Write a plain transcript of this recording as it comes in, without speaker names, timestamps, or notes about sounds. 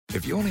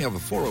If you only have a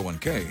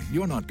 401k,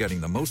 you're not getting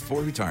the most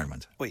for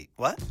retirement. Wait,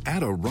 what?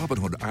 Add a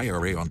Robinhood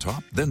IRA on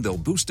top, then they'll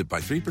boost it by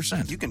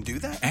 3%. You can do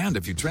that? And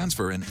if you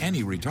transfer in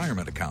any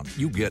retirement account,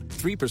 you get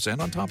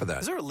 3% on top of that.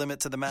 Is there a limit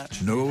to the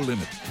match? No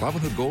limit.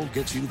 Robinhood Gold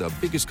gets you the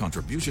biggest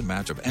contribution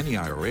match of any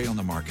IRA on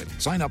the market.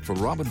 Sign up for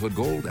Robinhood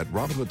Gold at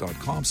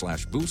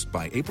Robinhood.com/boost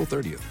by April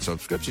 30th.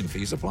 Subscription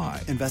fees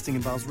apply. Investing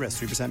involves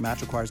risk. 3%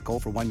 match requires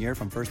gold for 1 year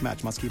from first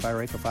match. Must keep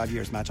IRA for 5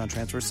 years. Match on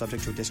transfers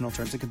subject to additional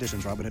terms and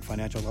conditions. Robinhood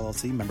Financial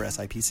LLC, member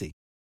SIPC.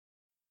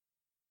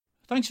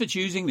 Thanks for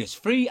choosing this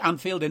free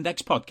Anfield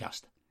Index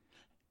podcast.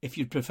 If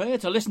you'd prefer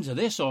to listen to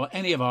this or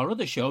any of our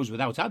other shows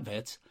without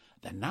adverts,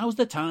 then now's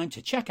the time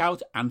to check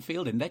out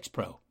Anfield Index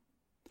Pro.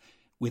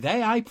 With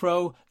AI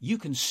Pro, you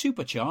can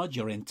supercharge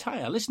your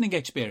entire listening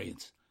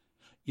experience.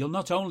 You'll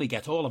not only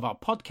get all of our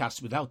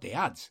podcasts without the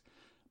ads,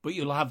 but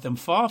you'll have them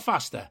far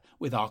faster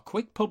with our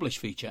Quick Publish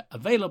feature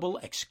available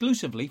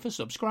exclusively for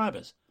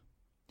subscribers.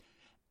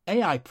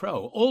 AI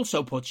Pro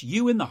also puts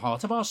you in the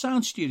heart of our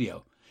sound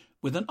studio,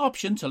 with an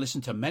option to listen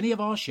to many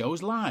of our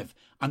shows live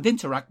and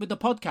interact with the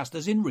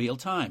podcasters in real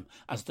time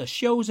as the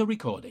shows are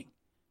recording.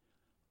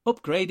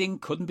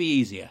 Upgrading couldn't be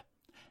easier.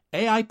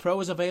 AI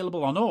Pro is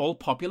available on all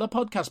popular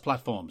podcast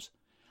platforms,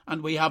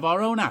 and we have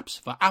our own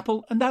apps for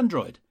Apple and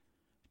Android.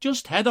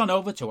 Just head on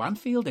over to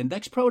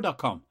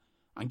AnfieldIndexPro.com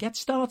and get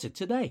started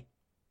today.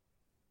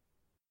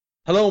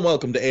 Hello and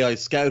welcome to AI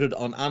Scouted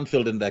on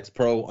Anfield Index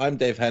Pro. I'm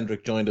Dave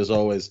Hendrick, joined as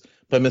always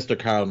by Mr.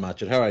 Carl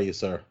Matchett. How are you,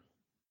 sir?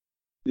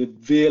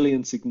 Severely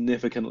and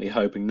significantly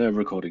hoping no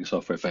recording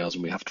software fails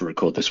and we have to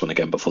record this one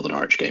again before the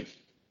Norwich game.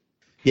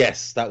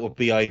 Yes, that would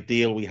be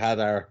ideal. We had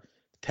our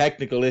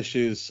technical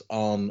issues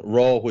on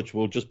Raw, which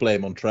we'll just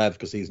blame on Trev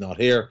because he's not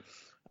here.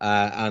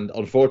 And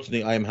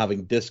unfortunately, I am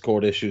having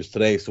Discord issues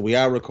today. So we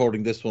are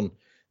recording this one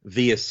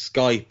via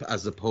Skype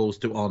as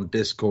opposed to on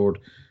Discord.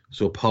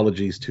 So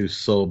apologies to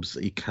subs.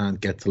 You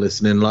can't get to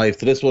listen in live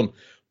to this one.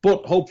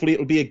 But hopefully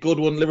it'll be a good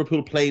one.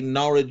 Liverpool play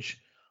Norwich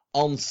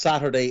on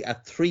Saturday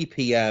at 3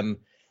 p.m.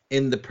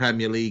 in the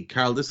Premier League.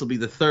 Carl, this will be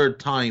the third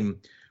time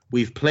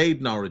we've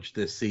played Norwich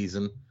this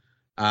season.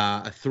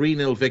 A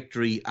 3-0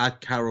 victory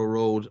at Carrow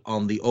Road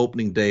on the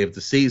opening day of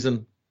the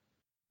season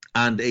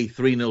and a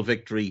 3-0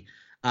 victory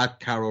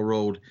at Carrow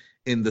Road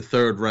in the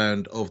third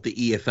round of the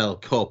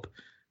EFL Cup.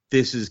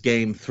 This is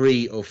game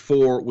 3 of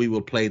 4. We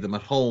will play them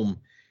at home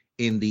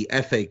in the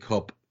FA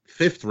Cup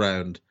 5th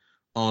round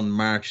on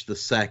March the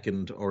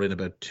 2nd, or in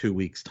about 2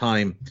 weeks'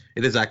 time.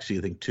 It is actually,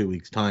 I think, 2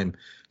 weeks' time.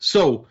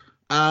 So,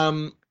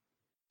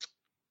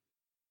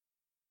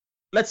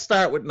 let's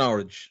start with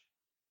Norwich.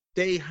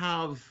 They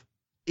have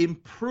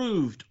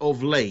improved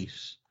of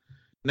late.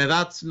 Now,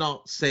 that's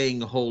not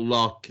saying a whole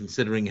lot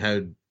considering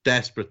how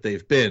desperate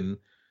they've been,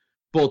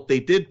 but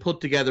they did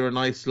put together a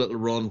nice little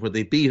run where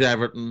they beat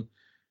Everton.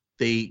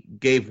 They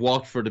gave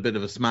Watford a bit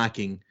of a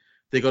smacking.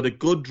 They got a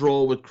good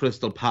draw with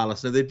Crystal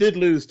Palace. Now, they did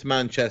lose to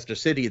Manchester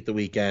City at the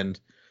weekend,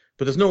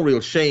 but there's no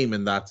real shame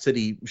in that.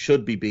 City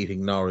should be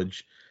beating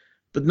Norwich.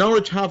 But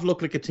Norwich have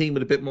looked like a team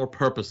with a bit more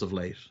purpose of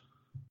late.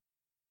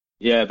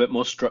 Yeah, a bit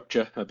more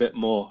structure, a bit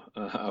more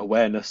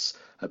awareness,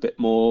 a bit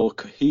more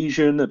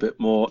cohesion, a bit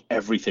more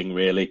everything,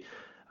 really.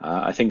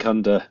 I think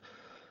under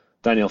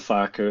Daniel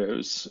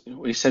Farke,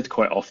 we said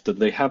quite often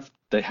they had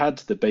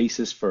the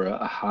basis for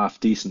a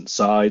half-decent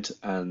side,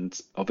 and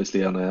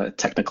obviously on a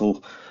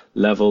technical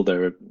level,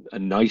 they're a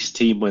nice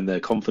team when they're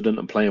confident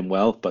and playing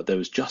well, but there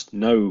was just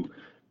no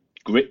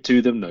grit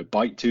to them, no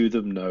bite to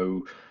them,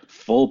 no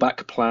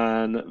fallback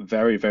plan,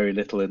 very, very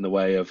little in the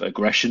way of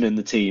aggression in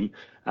the team.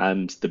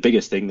 And the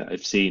biggest thing that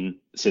I've seen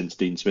since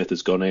Dean Smith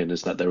has gone in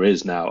is that there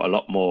is now a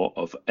lot more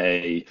of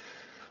a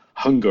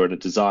hunger and a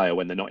desire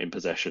when they're not in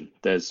possession.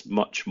 There's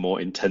much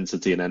more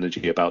intensity and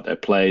energy about their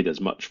play.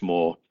 There's much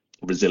more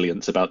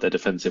resilience about their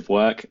defensive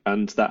work,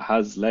 and that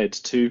has led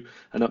to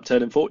an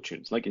upturn in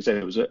fortunes. Like you said,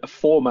 it was a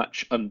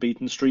 4-match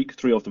unbeaten streak,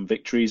 3 of them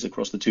victories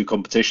across the 2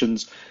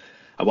 competitions.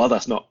 And while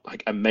that's not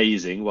like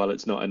amazing, while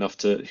it's not enough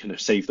to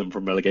save them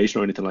from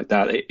relegation or anything like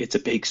that, it's a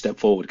big step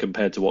forward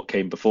compared to what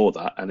came before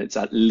that, and it's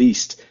at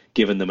least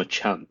given them a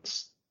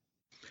chance.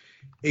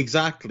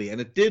 Exactly, and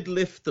it did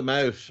lift them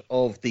out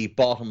of the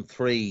bottom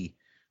 3,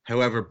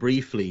 however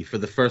briefly, for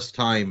the first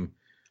time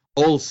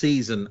all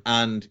season.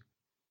 And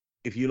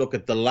if you look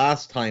at the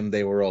last time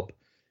they were up,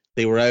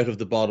 they were out of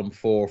the bottom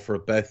 4 for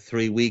about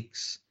 3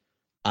 weeks,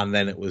 and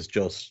then it was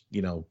just,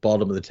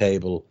 bottom of the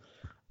table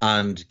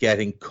and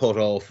getting cut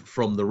off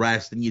from the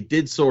rest. And you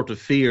did sort of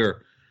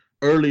fear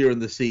earlier in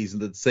the season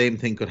that the same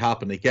thing could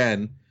happen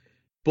again.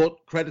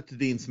 But credit to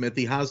Dean Smith,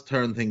 he has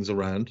turned things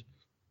around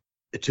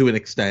to an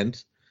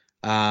extent.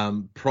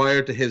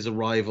 Prior to his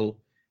arrival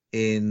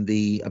in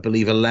the, I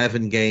believe,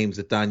 11 games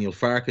that Daniel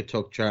Farke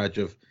took charge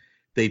of,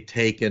 they'd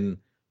taken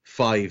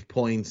 5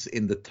 points.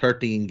 In the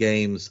 13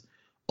 games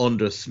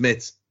under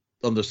Smith,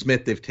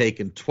 they've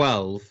taken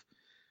 12.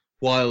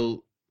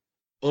 While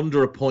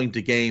under a point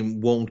a game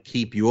won't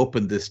keep you up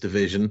in this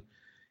division,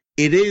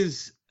 it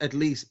is at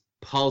least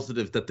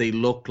positive that they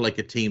look like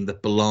a team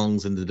that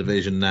belongs in the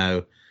division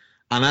now.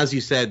 And as you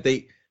said,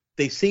 they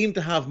seem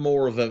to have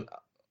more of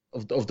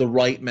of the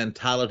right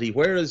mentality.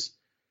 Whereas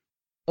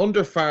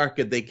under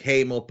Farke, they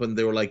came up and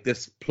they were like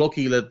this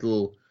plucky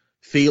little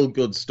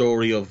feel-good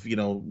story of,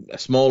 a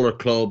smaller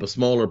club, a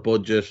smaller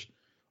budget,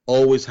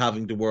 always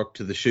having to work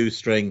to the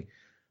shoestring,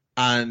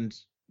 and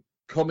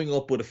coming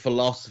up with a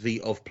philosophy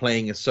of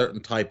playing a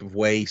certain type of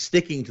way,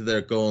 sticking to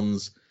their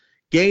guns,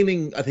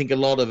 gaining, I think, a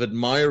lot of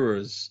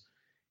admirers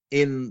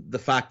in the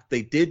fact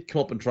they did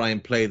come up and try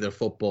and play their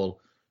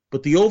football.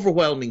 But the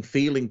overwhelming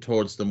feeling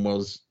towards them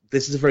was,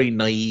 this is a very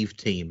naive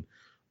team.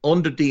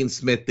 Under Dean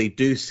Smith, they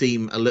do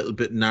seem a little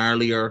bit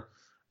gnarlier,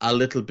 a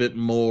little bit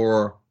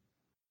more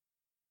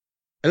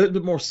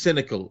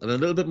cynical, and a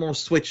little bit more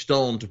switched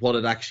on to what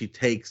it actually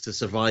takes to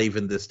survive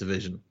in this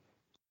division.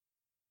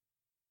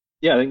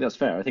 Yeah, I think that's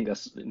fair. I think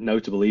that's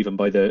notable even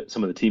by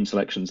some of the team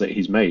selections that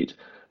he's made.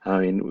 I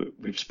mean,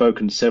 we've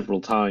spoken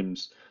several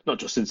times, not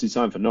just since he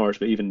signed for Norwich,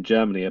 but even in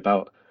Germany,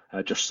 about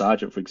Josh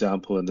Sargent, for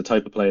example, and the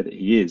type of player that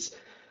he is.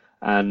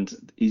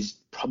 And he's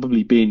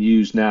probably being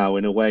used now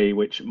in a way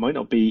which might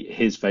not be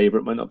his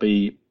favourite, might not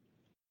be,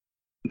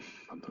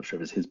 I'm not sure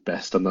if it's his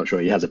best, I'm not sure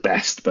he has a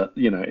best, but,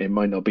 it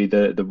might not be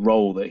the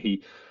role that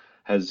he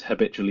has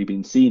habitually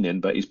been seen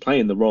in, but he's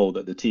playing the role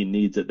that the team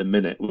needs at the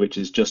minute, which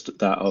is just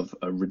that of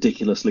a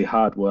ridiculously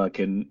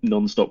hard-working,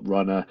 non-stop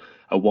runner,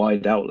 a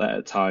wide outlet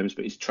at times,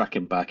 but he's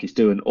tracking back. He's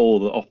doing all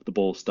the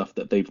off-the-ball stuff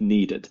that they've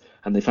needed,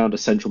 and they found a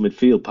central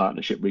midfield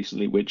partnership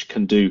recently which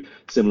can do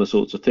similar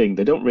sorts of thing.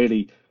 They don't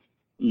really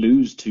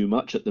lose too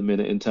much at the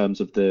minute in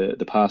terms of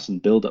the pass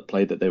and build-up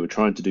play that they were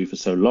trying to do for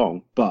so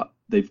long, but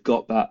they've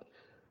got that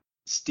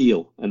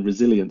steel and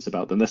resilience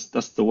about them.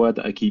 That's the word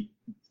that I keep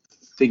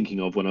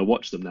thinking of when I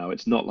watch them now.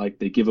 It's not like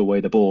they give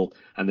away the ball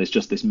and there's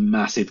just this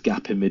massive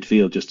gap in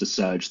midfield just to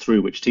surge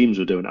through, which teams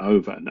were doing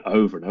over and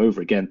over and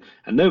over again,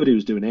 and nobody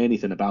was doing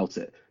anything about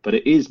it. But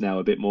it is now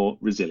a bit more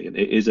resilient.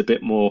 It is a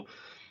bit more,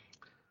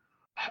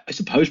 I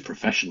suppose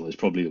professional is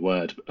probably the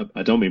word.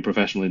 I don't mean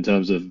professional in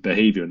terms of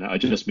behavior, and I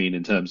just mean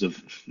in terms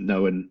of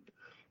knowing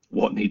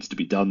what needs to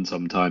be done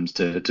sometimes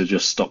to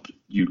just stop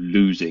you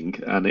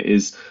losing. And it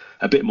is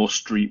a bit more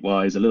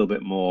streetwise, a little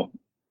bit more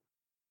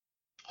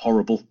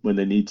horrible when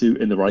they need to,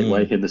 in the right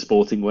way, in the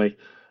sporting way.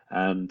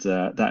 And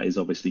that is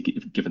obviously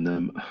given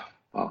them,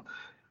 well,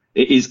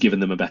 it is giving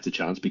them a better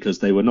chance, because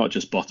they were not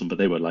just bottom, but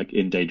they were like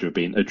in danger of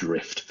being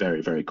adrift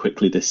very, very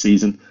quickly this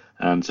season.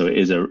 So it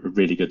is a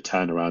really good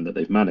turnaround that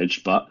they've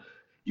managed, but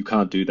you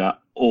can't do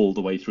that all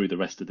the way through the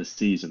rest of the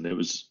season. It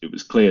was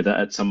clear that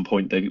at some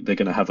point they're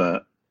going to have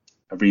a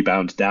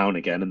rebound down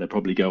again, and they'll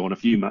probably go on a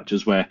few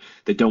matches where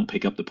they don't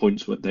pick up the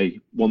points that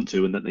they want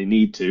to and that they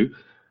need to.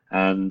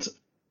 And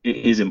it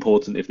is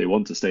important, if they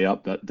want to stay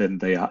up, that then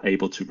they are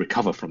able to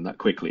recover from that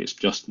quickly. It's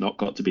just not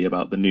got to be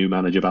about the new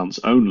manager bounce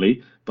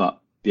only,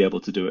 but be able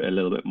to do it a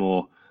little bit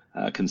more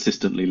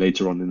consistently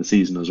later on in the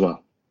season as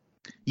well.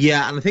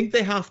 Yeah, and I think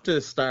they have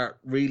to start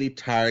really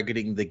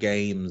targeting the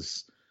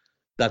games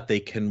that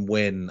they can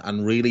win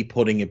and really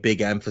putting a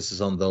big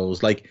emphasis on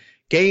those. Like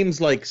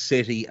games like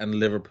City and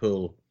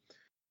Liverpool,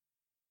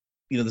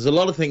 there's a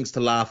lot of things to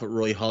laugh at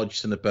Roy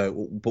Hodgson about,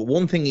 but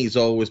one thing he's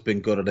always been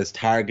good at is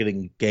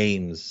targeting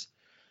games.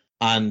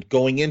 And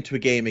going into a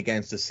game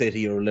against a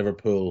City or a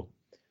Liverpool,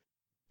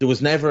 there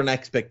was never an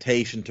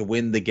expectation to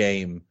win the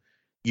game.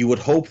 You would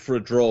hope for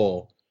a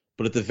draw,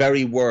 but at the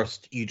very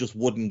worst, you just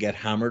wouldn't get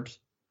hammered.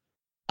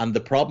 And the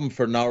problem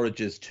for Norwich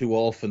is too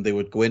often they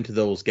would go into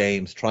those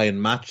games, try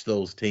and match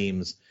those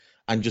teams,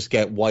 and just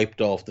get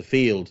wiped off the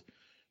field.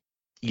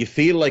 You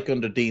feel like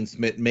under Dean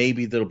Smith,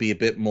 maybe there'll be a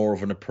bit more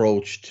of an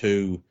approach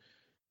to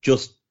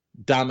just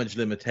damage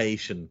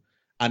limitation.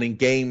 And in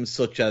games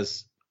such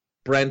as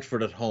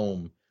Brentford at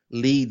home,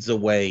 Leeds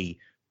away,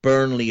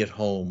 Burnley at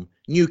home,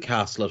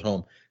 Newcastle at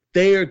home,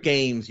 they're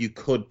games you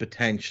could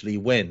potentially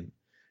win.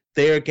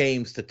 They're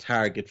games to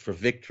target for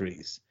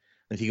victories.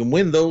 And if you can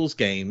win those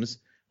games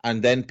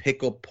and then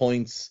pick up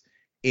points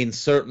in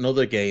certain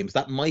other games,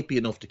 that might be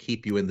enough to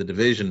keep you in the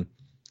division.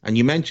 And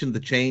you mentioned the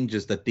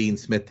changes that Dean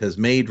Smith has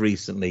made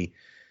recently.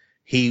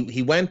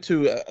 He went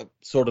to a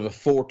sort of a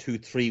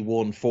 4-2-3-1,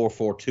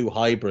 4-4-2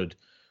 hybrid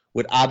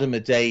with Adam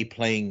Adey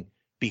playing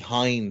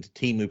behind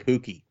Timu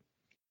Pukki.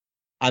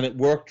 And it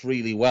worked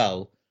really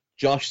well.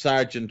 Josh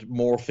Sargent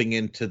morphing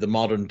into the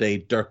modern day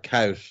Dirk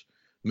Kuyt,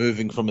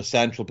 moving from a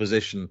central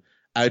position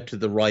out to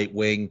the right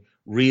wing,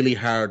 really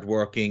hard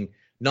working,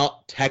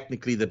 not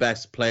technically the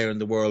best player in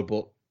the world,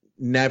 but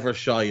never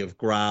shy of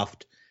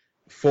graft,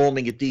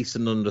 forming a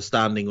decent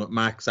understanding with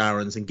Max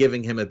Aarons and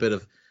giving him a bit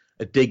of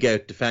a dig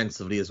out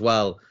defensively as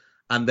well.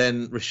 And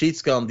then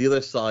Rashica on the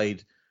other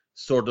side,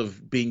 sort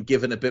of being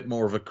given a bit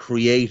more of a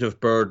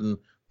creative burden,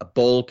 a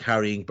ball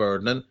carrying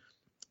burden. And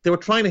they were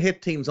trying to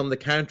hit teams on the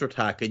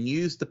counter-attack and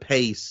use the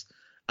pace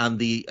and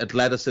the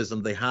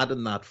athleticism they had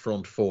in that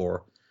front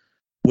four,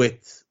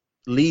 with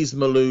Lees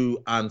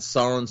Malou and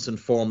Sorensen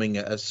forming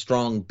a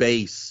strong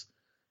base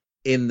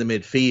in the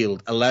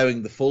midfield,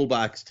 allowing the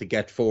fullbacks to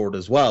get forward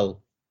as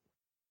well.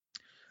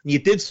 And you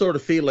did sort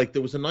of feel like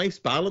there was a nice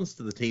balance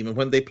to the team. And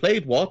when they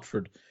played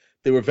Watford,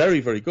 they were very,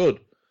 very good.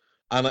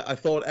 And I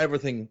thought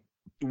everything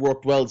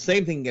worked well.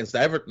 Same thing against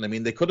Everton. I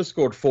mean, they could have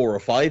scored 4 or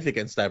 5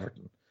 against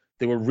Everton.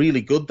 They were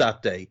really good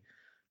that day.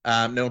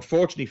 Now,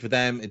 unfortunately for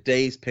them,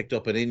 Days picked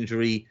up an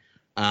injury,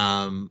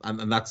 and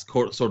that's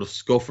sort of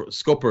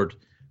scuppered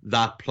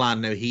that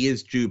plan. Now, he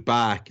is due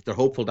back. They're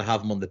hopeful to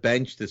have him on the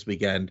bench this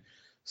weekend.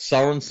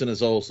 Sorensen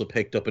has also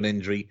picked up an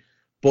injury,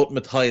 but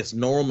Matthias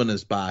Norman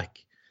is back,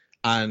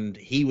 and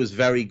he was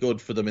very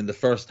good for them in the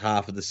first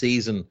half of the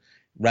season,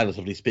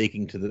 relatively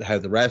speaking to how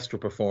the rest were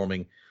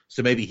performing.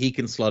 So maybe he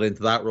can slot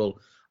into that role.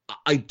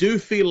 I do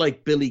feel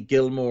like Billy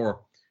Gilmour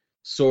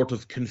sort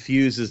of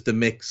confuses the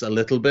mix a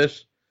little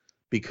bit,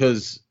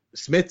 because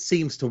Smith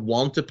seems to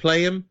want to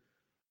play him,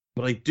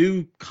 but I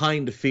do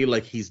kind of feel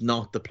like he's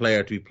not the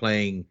player to be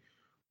playing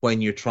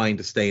when you're trying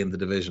to stay in the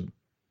division.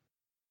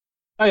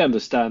 I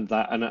understand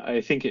that, and I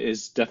think it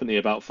is definitely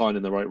about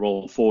finding the right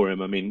role for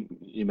him. I mean,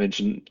 you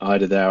mentioned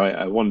Ida there.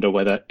 I wonder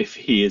whether if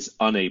he is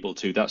unable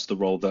to, that's the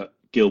role that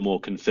Gilmour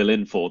can fill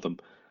in for them,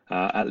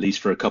 at least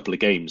for a couple of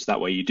games.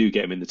 That way you do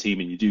get him in the team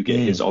and you do get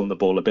his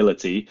on-the-ball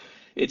ability.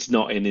 It's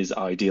not in his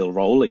ideal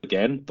role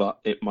again, but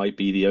it might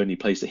be the only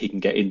place that he can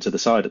get into the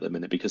side at the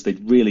minute, because they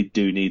really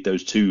do need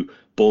those 2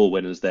 ball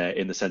winners there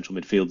in the central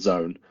midfield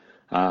zone.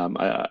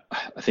 I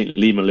think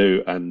Lee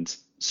Malou and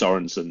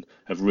Sorensen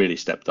have really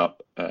stepped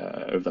up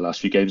over the last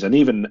few games, and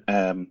even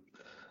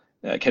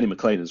Kenny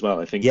McLean as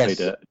well. I think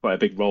played quite a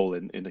big role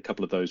in a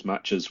couple of those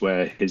matches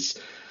where his,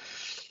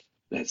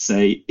 let's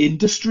say,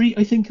 industry,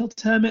 I think I'll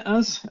term it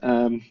as,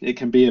 it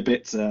can be a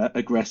bit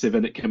aggressive,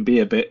 and it can be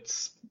a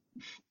bit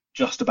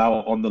just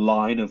about on the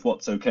line of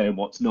what's okay and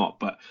what's not.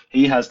 But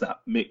he has that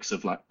mix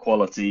of like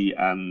quality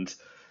and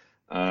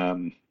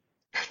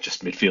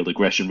just midfield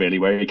aggression, really,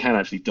 where he can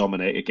actually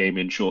dominate a game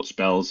in short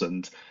spells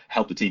and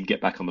help the team get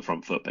back on the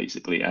front foot,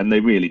 basically. And they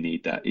really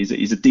need that.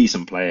 He's a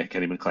decent player,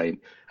 Kenny McLean.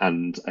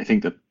 And I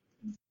think that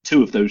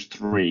 2 of those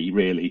 3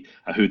 really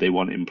are who they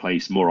want in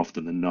place more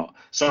often than not.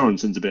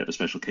 Sorensen's a bit of a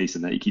special case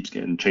in that he keeps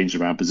getting changed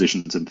around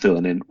positions and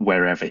filling in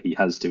wherever he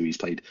has to. He's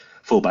played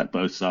fullback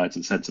both sides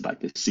and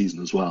centre-back this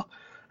season as well.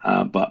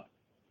 But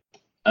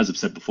as I've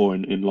said before,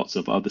 in lots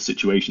of other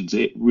situations,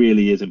 it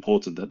really is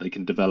important that they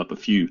can develop a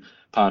few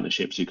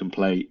partnerships who can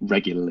play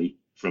regularly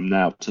from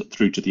now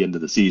through to the end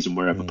of the season,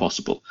 wherever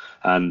possible.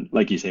 And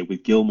like you say,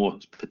 with Gilmour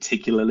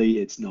particularly,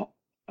 it's not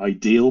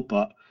ideal,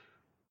 but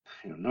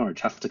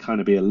Norwich have to kind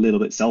of be a little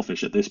bit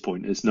selfish at this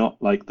point. It's not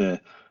like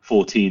they're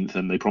 14th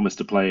and they promise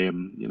to play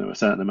him, a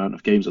certain amount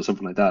of games or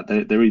something like that.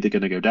 They're either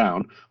going to go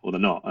down or they're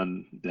not,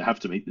 and they have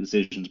to make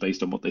decisions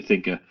based on what they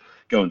think are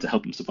going to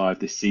help them survive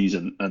this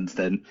season. And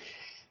then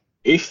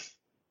if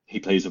he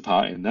plays a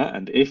part in that,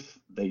 and if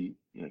they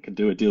can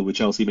do a deal with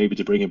Chelsea maybe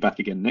to bring him back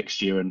again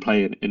next year and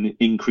play an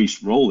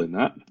increased role in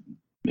that,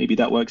 maybe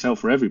that works out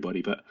for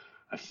everybody. But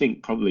I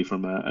think probably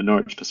from a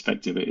Norwich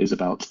perspective, it is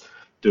about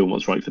doing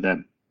what's right for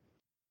them.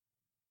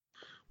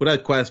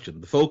 Without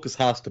question, the focus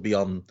has to be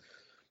on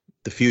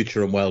the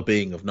future and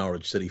well-being of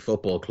Norwich City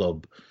Football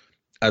Club.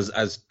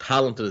 As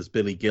talented as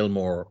Billy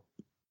Gilmour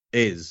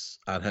is,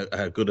 and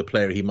how good a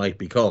player he might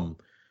become,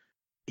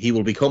 he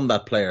will become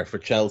that player for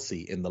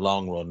Chelsea in the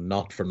long run,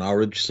 not for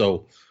Norwich.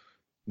 So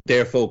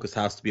their focus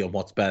has to be on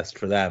what's best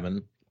for them.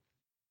 And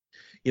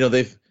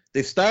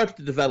they've started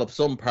to develop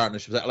some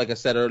partnerships. Like I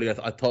said earlier,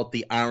 I thought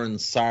the Aaron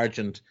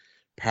Sargent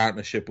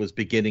partnership was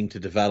beginning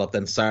to develop.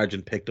 Then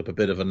Sargent picked up a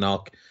bit of a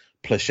knock.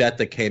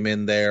 Placheta came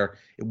in there.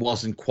 It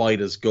wasn't quite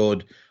as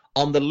good.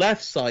 On the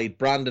left side,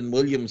 Brandon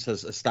Williams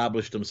has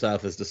established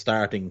himself as the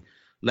starting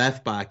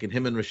left back, and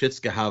him and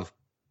Rashica have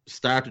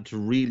started to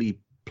really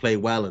play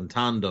well in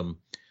tandem.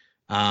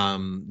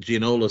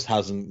 Giannoulis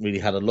hasn't really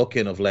had a look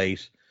in of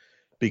late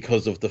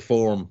because of the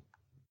form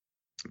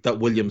that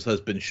Williams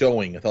has been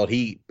showing. I thought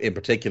he, in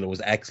particular,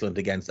 was excellent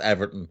against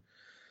Everton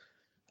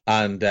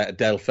and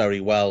dealt very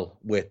well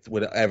with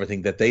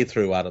everything that they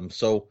threw at him.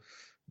 So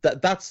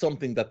that's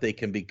something that they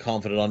can be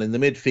confident on. In the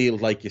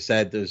midfield, like you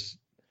said, there's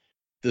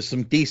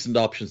some decent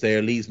options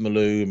there. Lees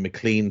Malou and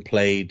McLean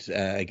played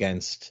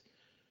against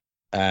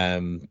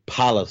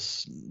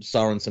Palace.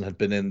 Sorensen had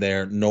been in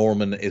there.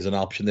 Norman is an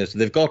option there. So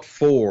they've got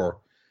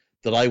 4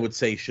 that I would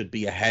say should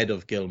be ahead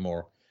of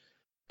Gilmour.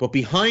 But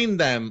behind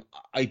them,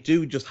 I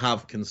do just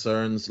have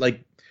concerns.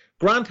 Like,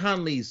 Grant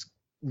Hanley's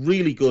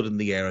really good in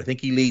the air. I think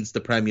he leads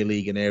the Premier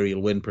League in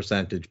aerial win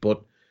percentage.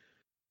 But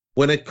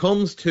when it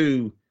comes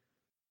to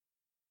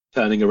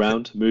turning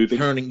around, moving.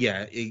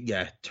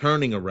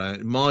 Turning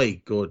around.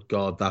 My good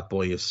God, that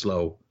boy is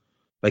slow.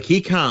 Like,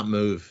 he can't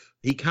move.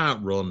 He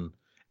can't run.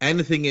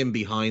 Anything in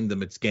behind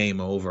them, it's game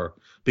over.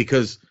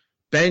 Because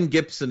Ben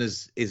Gibson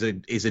is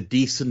a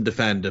decent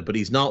defender, but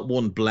he's not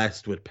one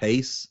blessed with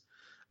pace.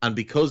 And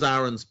because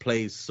Aaron's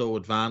plays so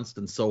advanced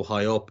and so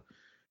high up,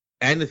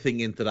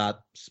 anything into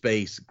that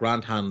space,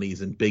 Grant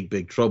Hanley's in big,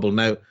 big trouble.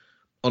 Now,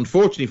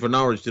 unfortunately for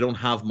Norwich, they don't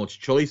have much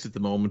choice at the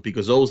moment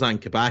because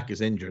Ozan Kabak is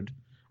injured.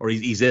 Or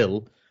he's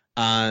ill,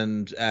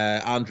 and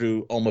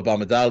Andrew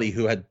Omabamadali,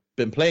 who had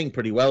been playing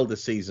pretty well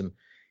this season,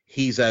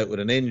 he's out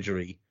with an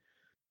injury.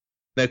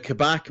 Now,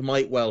 Kabak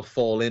might well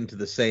fall into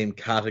the same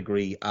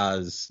category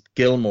as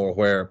Gilmour,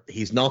 where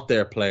he's not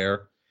their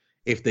player.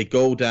 if they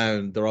go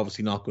down, they're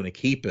obviously not going to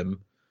keep him.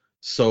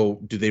 So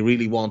do they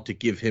really want to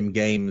give him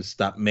games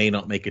that may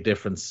not make a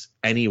difference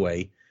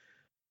anyway?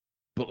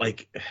 But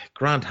like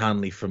Grant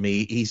Hanley, for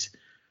me,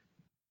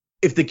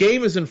 if the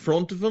game is in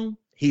front of him,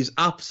 he's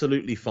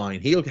absolutely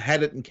fine. He'll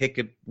head it and kick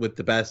it with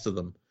the best of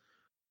them.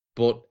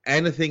 But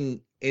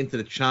anything into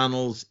the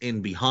channels,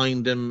 in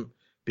behind him,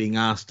 being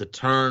asked to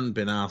turn,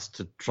 being asked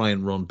to try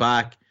and run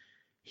back,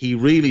 he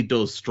really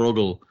does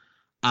struggle.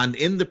 And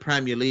in the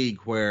Premier League,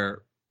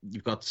 where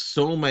you've got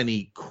so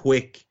many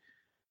quick,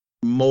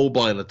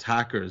 mobile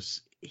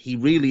attackers, he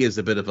really is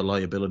a bit of a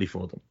liability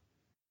for them.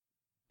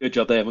 Good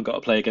job they haven't got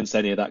to play against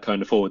any of that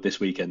kind of forward this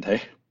weekend,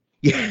 hey?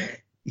 Yeah.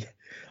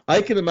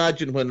 I can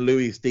imagine when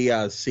Luis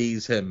Diaz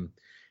sees him,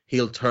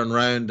 he'll turn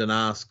around and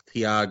ask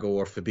Thiago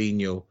or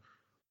Fabinho,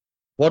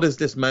 what is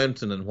this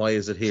mountain and why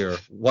is it here?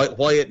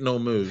 Why it no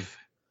move?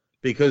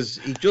 Because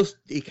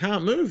he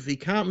can't move. He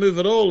can't move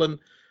at all. And,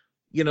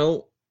 you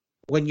know,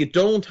 when you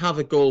don't have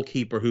a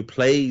goalkeeper who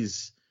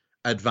plays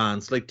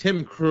advanced, like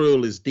Tim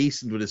Krul is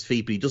decent with his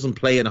feet, but he doesn't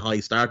play in a high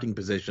starting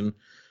position.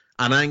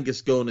 And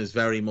Angus Gunn is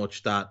very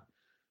much that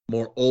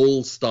more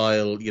old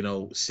style,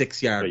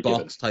 6-yard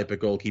box type of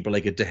goalkeeper,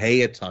 like a De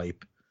Gea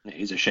type.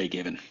 He's a Shea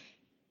Given.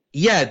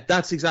 Yeah,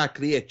 that's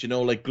exactly it.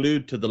 Like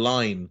glued to the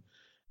line.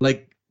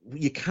 Like,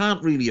 you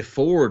can't really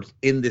afford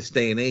in this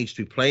day and age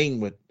to be playing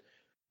with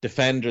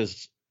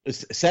defenders,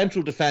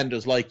 central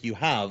defenders like you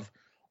have,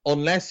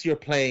 unless you're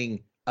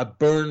playing a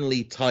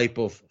Burnley type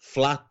of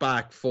flat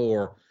back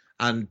four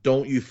and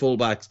don't you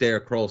fullbacks dare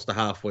cross the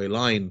halfway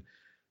line.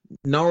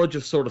 Norwich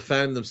have sort of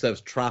found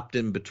themselves trapped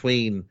in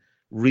between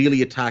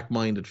really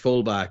attack-minded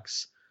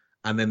fullbacks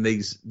and then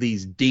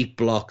these deep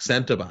block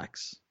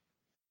centre-backs.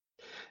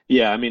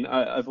 Yeah, I mean,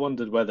 I've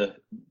wondered whether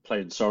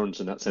playing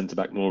Sorensen at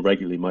centre-back more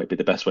regularly might be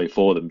the best way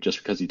for them, just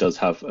because he does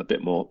have a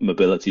bit more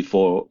mobility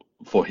for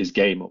his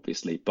game,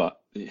 obviously.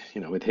 But,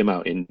 with him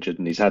out injured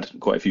and he's had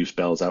quite a few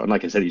spells out, and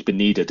like I said, he's been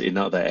needed in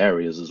other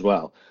areas as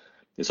well.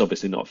 It's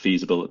obviously not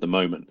feasible at the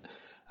moment.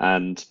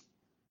 And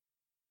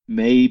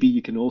maybe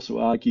you can also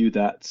argue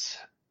that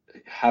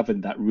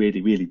having that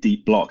really, really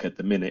deep block at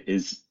the minute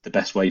is the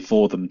best way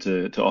for them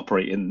to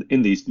operate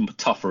in these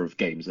tougher of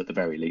games at the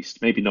very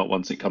least. Maybe not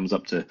once it comes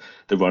up to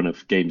the run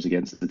of games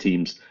against the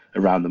teams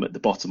around them at the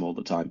bottom all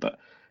the time, but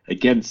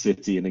against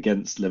City and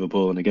against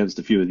Liverpool and against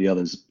a few of the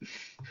others,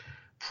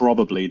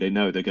 probably they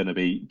know they're going to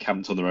be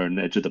camped on their own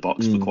edge of the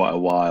box for quite a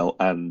while,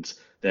 and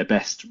their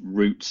best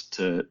route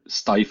to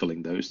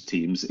stifling those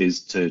teams is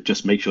to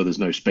just make sure there's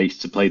no space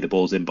to play the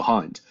balls in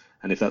behind.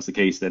 And if that's the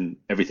case, then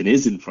everything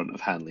is in front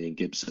of Hanley and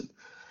Gibson.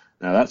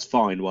 Now, that's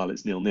fine while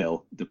it's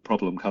 0-0. The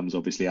problem comes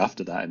obviously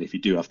after that. And if you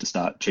do have to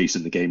start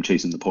chasing the game,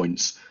 chasing the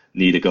points,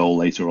 need a goal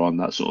later on,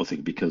 that sort of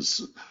thing,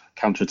 because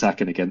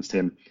counter-attacking against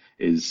him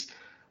is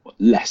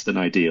less than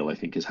ideal, I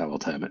think is how I'll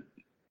term it.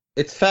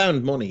 It's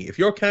found money. If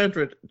you're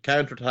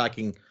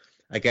counter-attacking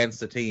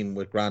against a team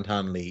with Grant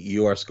Hanley,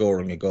 you are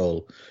scoring a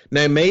goal.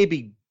 Now,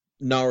 maybe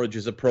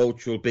Norwich's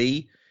approach will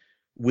be,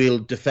 we'll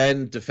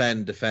defend,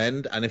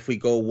 and if we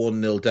go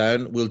 1-0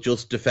 down, we'll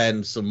just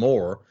defend some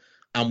more,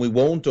 and we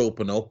won't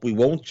open up, we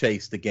won't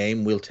chase the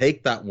game, we'll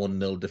take that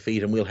 1-0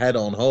 defeat, and we'll head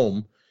on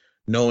home,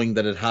 knowing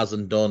that it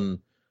hasn't done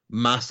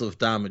massive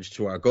damage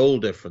to our goal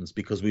difference,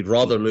 because we'd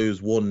rather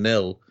lose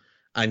 1-0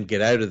 and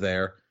get out of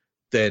there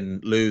than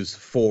lose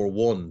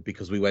 4-1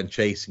 because we went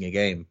chasing a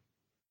game.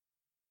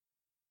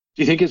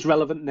 Do you think it's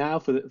relevant now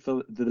for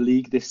the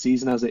league this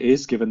season as it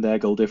is, given their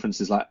goal difference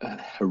is like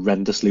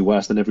horrendously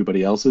worse than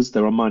everybody else's?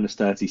 They're on minus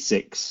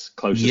 36,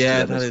 closest to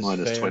them is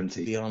minus fair, 20.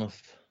 To be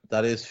honest,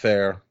 that is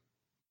fair.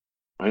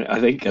 I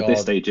think at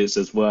this stage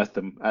it's worth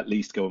them at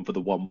least going for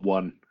the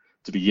 1-1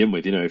 to begin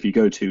with. If you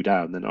go 2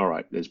 down, then all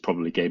right, there's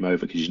probably game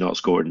over because you're not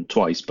scoring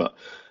twice. But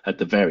at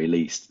the very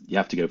least, you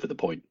have to go for the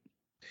point.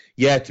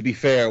 Yeah, to be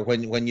fair,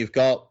 when you've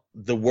got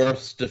the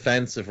worst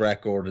defensive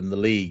record in the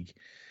league,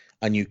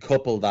 and you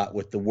couple that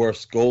with the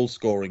worst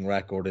goal-scoring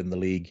record in the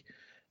league,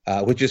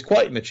 which is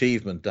quite an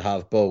achievement to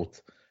have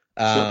both.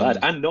 Not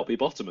bad, and not be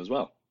bottom as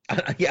well.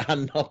 Yeah,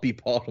 and not be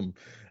bottom.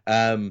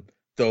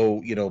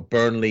 Though,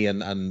 Burnley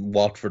and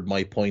Watford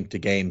might point to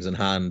games in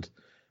hand.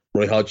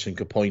 Roy Hodgson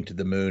could point to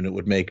the moon. It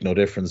would make no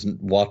difference.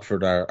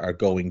 Watford are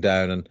going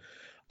down. And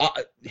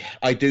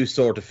I do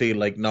sort of feel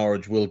like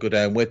Norwich will go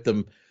down with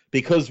them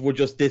because we're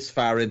just this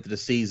far into the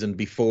season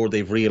before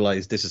they've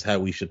realised this is how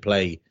we should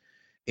play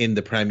in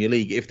the Premier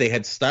League. If they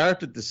had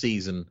started the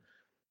season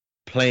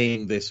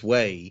playing this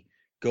way,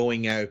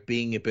 going out,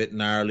 being a bit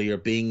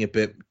gnarlier, being a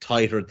bit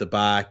tighter at the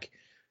back,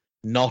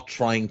 not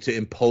trying to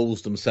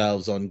impose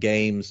themselves on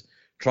games,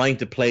 trying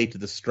to play to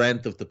the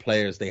strength of the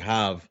players they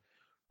have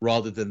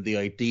rather than the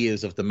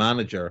ideas of the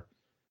manager,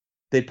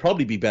 they'd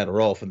probably be better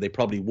off and they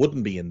probably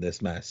wouldn't be in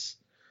this mess.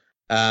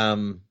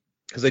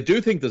 Because I do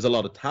think there's a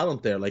lot of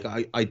talent there. Like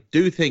I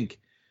do think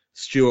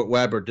Stuart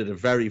Webber did a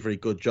very, very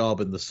good job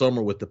in the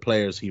summer with the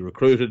players he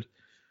recruited,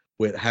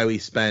 with how he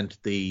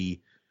spent the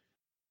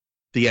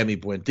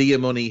Emi Buendia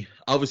money.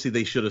 Obviously,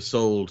 they should have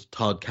sold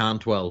Todd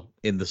Cantwell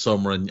in the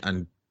summer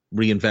and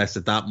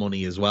reinvested that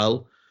money as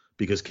well,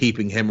 because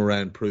keeping him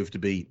around proved to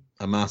be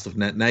a massive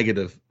net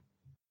negative.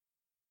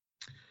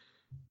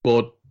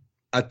 But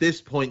at this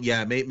point,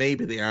 yeah,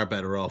 maybe they are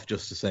better off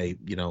just to say,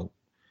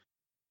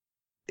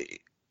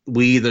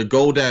 we either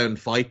go down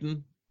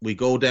fighting, we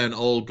go down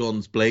all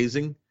guns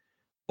blazing,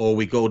 or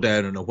we go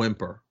down in a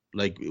whimper.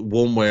 Like,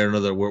 one way or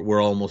another,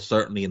 we're almost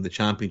certainly in the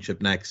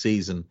Championship next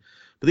season.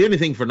 But the only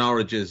thing for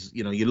Norwich is,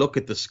 you look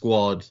at the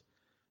squad,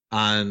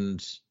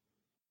 and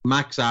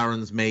Max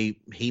Aarons may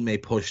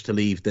push to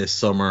leave this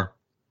summer.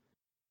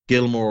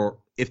 Gilmour,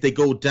 if they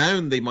go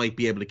down, they might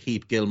be able to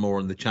keep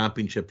Gilmour in the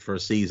Championship for a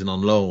season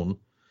on loan.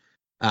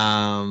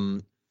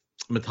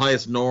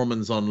 Matthias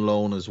Norman's on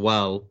loan as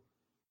well,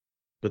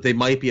 but they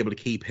might be able to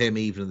keep him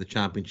even in the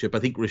Championship. I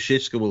think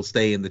Rashishka will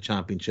stay in the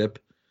Championship.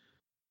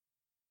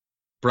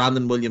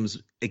 Brandon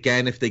Williams,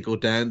 again, if they go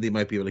down, they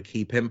might be able to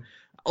keep him.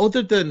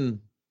 Other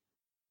than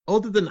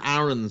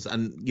Aarons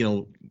and,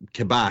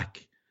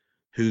 Kabak,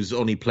 who's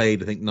only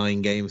played, I think,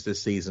 9 games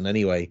this season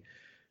anyway,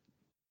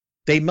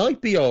 they might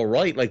be all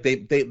right. Like,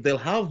 they'll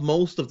have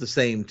most of the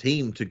same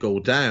team to go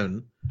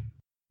down,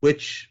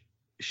 which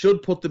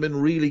should put them in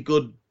really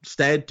good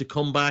stead to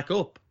come back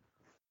up.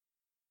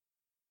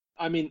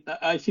 I mean,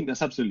 I think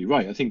that's absolutely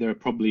right. I think they're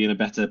probably in a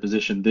better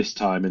position this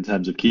time in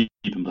terms of keeping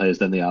players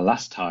than they are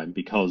last time,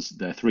 because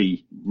they're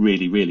 3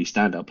 really, really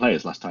standout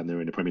players. Last time they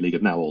were in the Premier League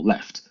have now all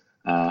left.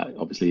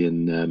 Obviously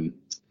in...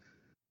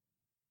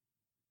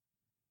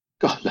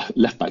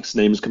 left back's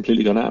name has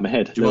completely gone out of my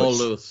head. Jamal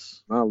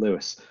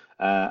Lewis.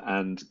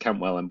 And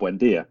Cantwell and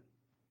Buendia.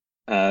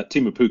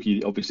 Timo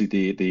Pukki,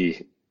 obviously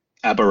the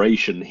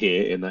aberration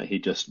here, in that he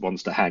just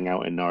wants to hang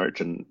out in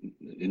Norwich and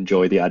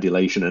enjoy the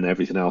adulation and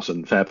everything else,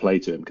 and fair play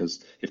to him,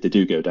 because if they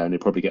do go down, he'll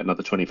probably get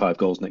another 25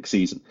 goals next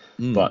season.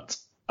 But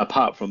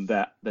apart from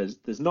that,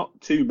 there's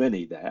not too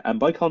many there. And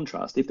by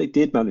contrast, if they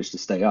did manage to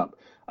stay up,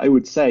 I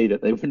would say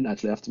that they wouldn't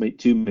actually have to make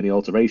too many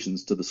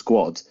alterations to the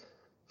squad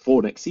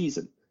for next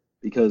season,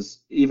 because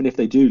even if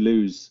they do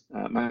lose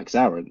Max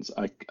Aarons,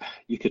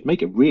 you could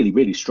make a really,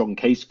 really strong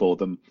case for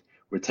them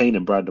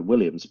retaining Brandon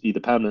Williams, either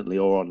permanently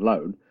or on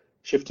loan,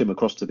 shift him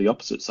across to the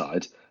opposite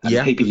side, and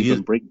maybe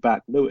even bring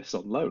back Lewis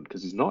on loan,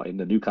 because he's not in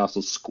the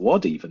Newcastle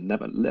squad even.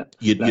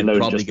 You'd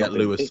probably get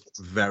Lewis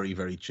very,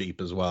 very cheap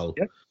as well.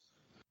 Yeah.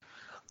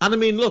 And I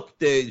mean, look,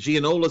 the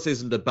Giannoulis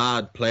isn't a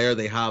bad player.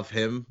 They have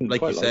him.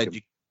 Like you said,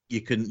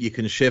 you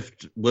can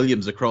shift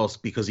Williams across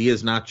because he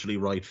is naturally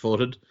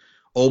right-footed.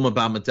 Oma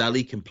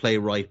Bamadeli can play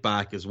right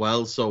back as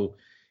well. So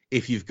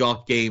if you've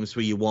got games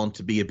where you want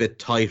to be a bit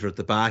tighter at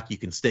the back, you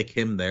can stick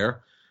him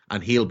there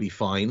and he'll be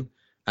fine.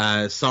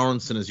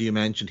 Sorensen, as you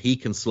mentioned, he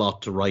can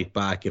slot to right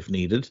back if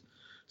needed.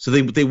 So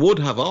they would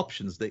have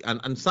options.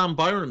 And Sam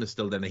Byram is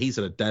still there. He's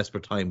at a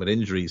desperate time with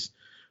injuries,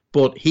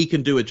 but he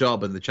can do a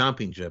job in the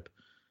Championship.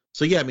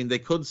 So yeah, I mean, they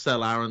could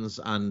sell Aarons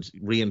and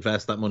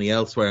reinvest that money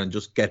elsewhere and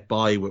just get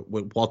by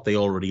with what they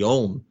already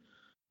own,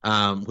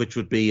 which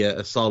would be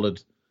a solid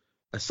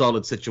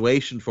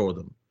situation for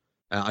them.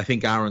 I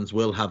think Aarons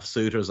will have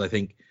suitors. I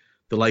think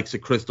the likes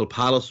of Crystal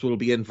Palace will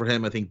be in for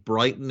him. I think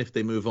Brighton, if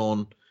they move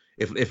on,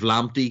 if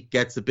Lamptey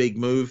gets a big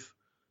move,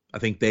 I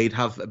think they'd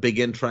have a big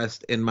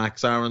interest in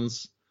Max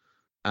Aarons.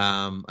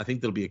 I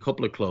think there'll be a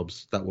couple of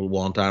clubs that will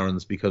want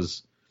Aarons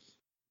because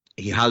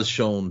he has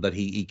shown that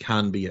he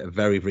can be a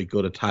very, very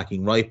good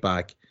attacking right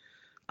back.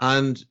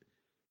 And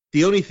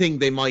the only thing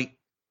they might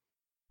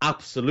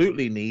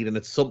absolutely need, and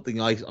it's something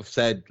I've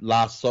said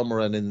last summer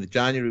and in the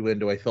January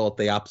window I thought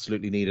they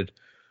absolutely needed,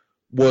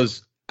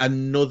 was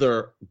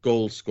another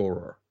goal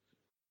scorer.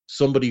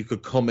 Somebody who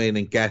could come in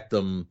and get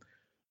them,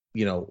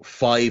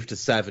 5 to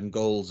 7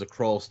 goals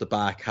across the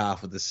back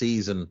half of the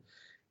season,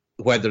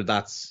 whether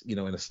that's, in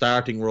a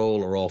starting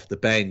role or off the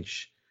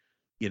bench.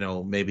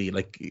 Maybe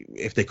like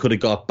if they could have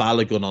got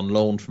Balogun on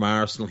loan from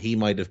Arsenal, he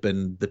might have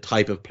been the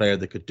type of player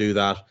that could do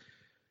that.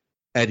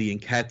 Eddie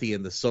Nketiah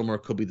in the summer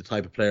could be the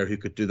type of player who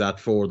could do that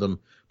for them.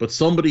 But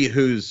somebody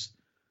who's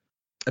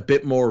a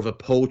bit more of a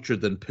poacher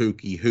than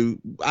Pukki, who,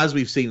 as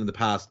we've seen in the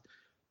past,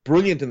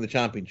 brilliant in the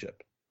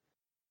Championship.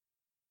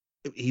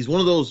 He's one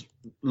of those,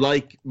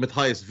 like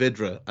Matthias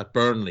Vidra at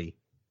Burnley,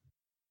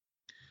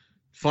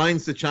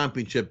 finds the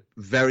Championship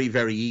very,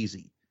 very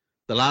easy.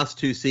 The last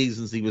 2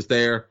 seasons he was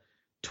there,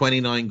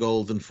 29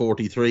 goals and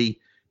 43,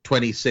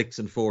 26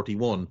 and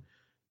 41.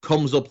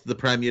 Comes up to the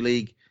Premier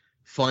League,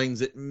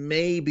 finds it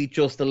maybe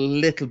just a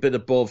little bit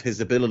above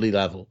his ability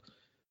level.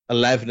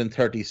 11 and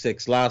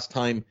 36 last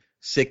time,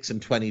 6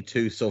 and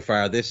 22 so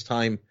far this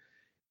time.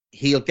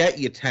 He'll get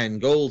you 10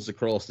 goals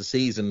across the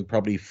season,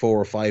 probably 4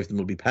 or 5 of them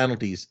will be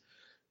penalties.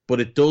 But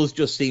it does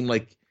just seem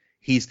like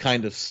he's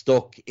kind of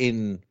stuck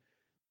in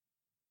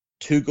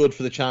too good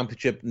for the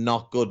Championship,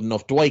 not good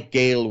enough. Dwight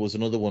Gale was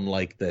another one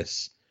like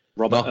this.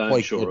 Robert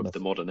Earnshaw of the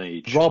modern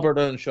age. Robert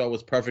Earnshaw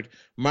was perfect.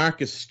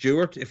 Marcus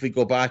Stewart, if we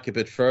go back a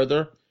bit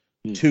further,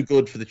 too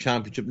good for the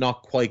Championship,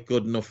 not quite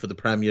good enough for the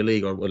Premier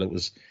League. Or well, it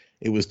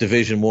was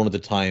Division 1 at the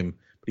time,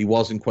 but he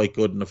wasn't quite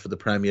good enough for the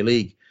Premier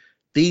League.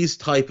 These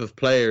type of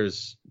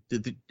players,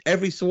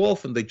 every so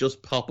often they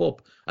just pop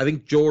up. I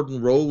think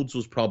Jordan Rhodes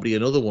was probably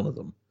another one of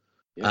them.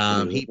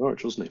 Yeah,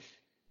 Norwich, wasn't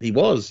he? He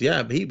was,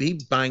 yeah. He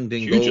banged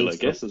in Pugil, goals I for.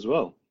 guess, as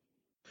well.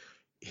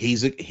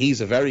 He's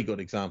a very good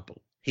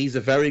example. He's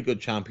a very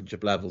good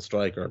championship level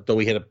striker, though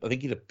I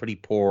think he had a pretty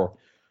poor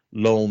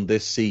loan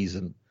this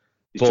season.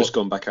 He's just But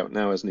gone back out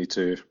now, hasn't he,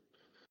 to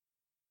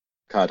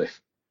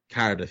Cardiff?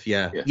 Cardiff,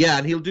 yeah. Yeah. Yeah,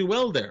 and he'll do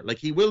well there. Like,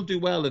 he will do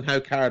well in how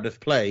Cardiff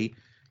play.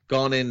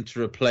 Gone in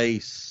to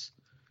replace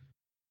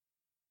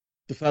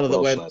the fellow that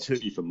Welsh went lad, to.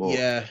 Kiefer Moore.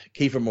 Yeah,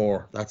 Kiefer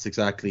Moore. That's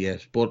exactly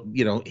it. But,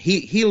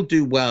 he'll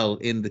do well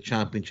in the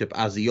championship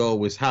as he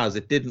always has.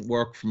 It didn't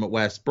work from at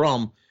West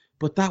Brom,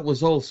 but that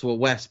was also a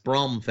West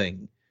Brom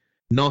thing,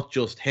 not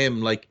just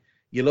him. Like,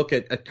 you look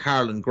at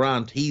Carlin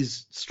Grant,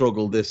 he's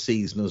struggled this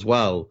season as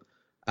well.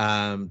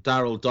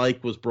 Daryl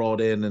Dike was brought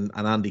in and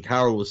Andy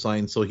Carroll was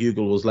signed, so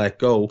Hugill was let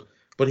go.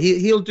 But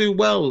he'll do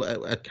well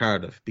at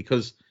Cardiff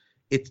because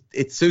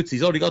it suits.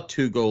 He's already got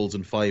 2 goals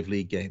in 5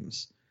 league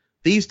games.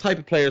 These type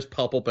of players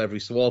pop up every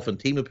so often.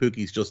 Timo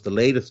Pukki's just the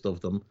latest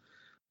of them.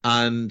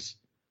 And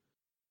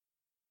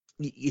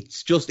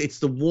it's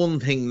the one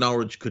thing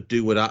Norwich could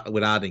do with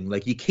adding.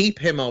 Like, you keep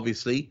him,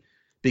 obviously,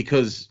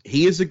 because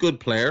he is a good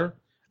player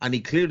and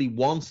he clearly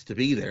wants to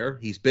be there.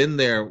 He's been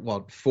there,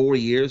 4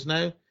 years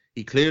now?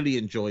 He clearly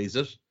enjoys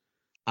it.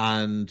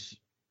 And,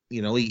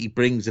 he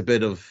brings a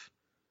bit of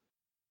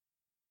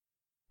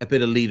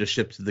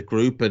leadership to the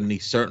group, and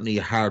he's certainly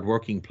a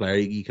hard-working player.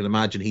 You can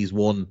imagine he's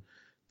one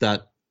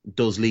that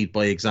does lead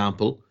by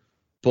example,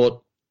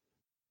 but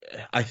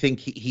I think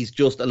he's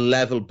just a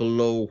level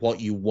below what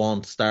you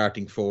want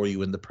starting for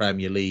you in the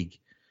Premier League.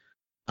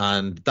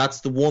 And that's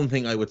the one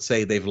thing I would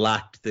say they've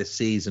lacked this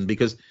season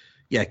because,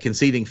 yeah,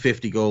 conceding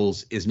 50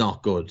 goals is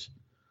not good,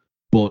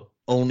 but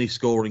only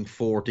scoring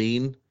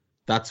 14,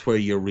 that's where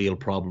your real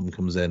problem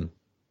comes in.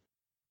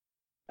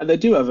 And they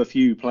do have a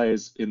few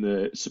players in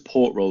the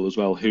support role as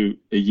well, who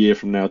a year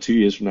from now, 2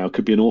 years from now,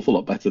 could be an awful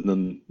lot better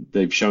than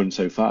they've shown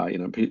so far.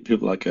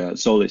 People like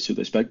Solis, who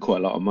they spent quite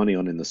a lot of money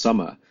on in the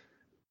summer,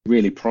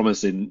 really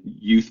promising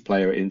youth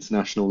player at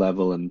international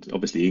level and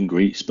obviously in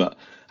Greece, but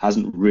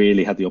hasn't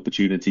really had the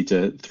opportunity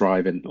to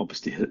thrive in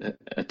obviously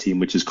a team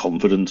which is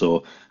confident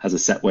or has a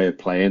set way of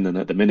playing. And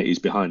at the minute, he's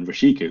behind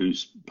Rashika,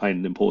 who's playing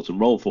an important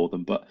role for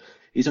them, but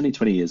he's only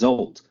 20 years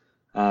old.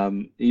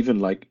 Even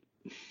like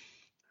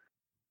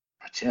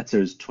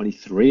Arteta is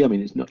 23. I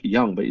mean, he's not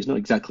young, but he's not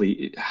exactly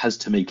it has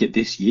to make it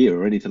this year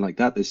or anything like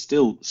that. There's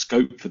still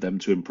scope for them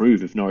to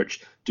improve if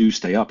Norwich do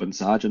stay up, and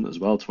Sargent as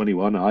well,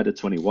 21, Ida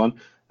 21.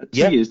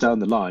 2 years down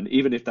the line,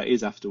 even if that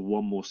is after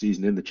one more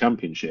season in the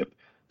Championship,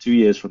 2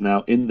 years from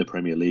now in the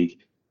Premier League,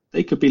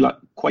 they could be like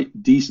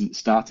quite decent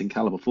starting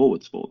caliber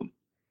forwards for them.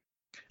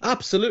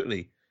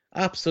 Absolutely.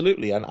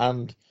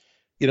 And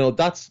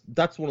that's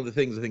one of the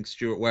things I think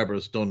Stuart Webber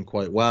has done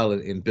quite well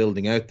in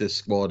building out this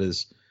squad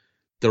is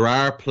there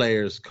are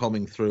players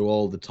coming through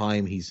all the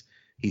time. He's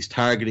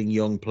targeting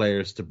young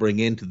players to bring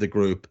into the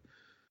group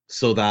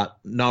so that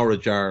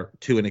Norwich are,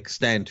 to an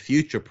extent,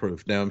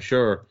 future-proof. Now, I'm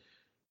sure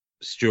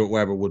Stuart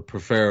Webber would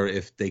prefer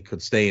if they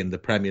could stay in the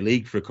Premier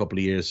League for a couple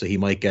of years so he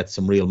might get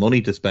some real money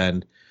to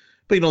spend.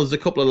 But, there's a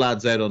couple of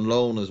lads out on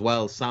loan as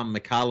well. Sam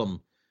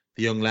McCallum,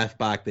 the young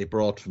left-back they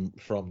brought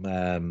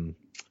from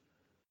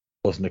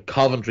wasn't it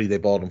Coventry they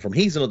bought him from?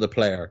 He's another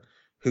player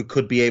who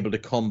could be able to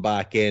come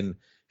back in,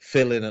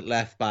 fill in at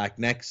left back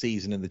next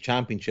season in the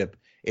Championship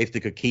if they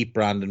could keep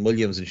Brandon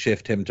Williams and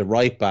shift him to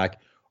right back.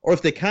 Or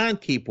if they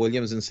can't keep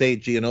Williams and say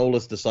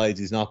Giannoulis decides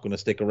he's not going to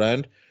stick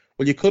around,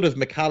 well, you could have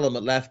McCallum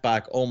at left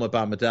back, Oma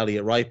Bamidele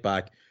at right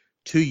back,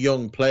 2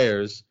 young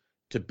players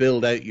to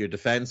build out your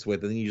defence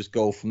with, and then you just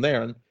go from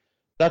there. And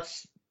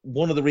that's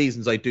one of the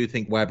reasons I do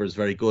think Webber's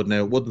very good. Now,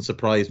 it wouldn't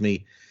surprise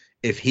me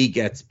if he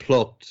gets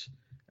plucked.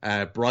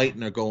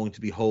 Brighton are going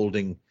to be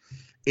holding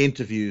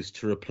interviews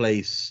to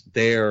replace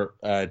their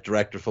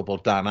director of football,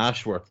 Dan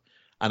Ashworth.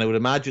 And I would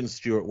imagine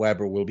Stuart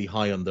Webber will be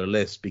high on their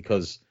list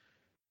because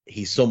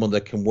he's someone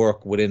that can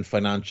work within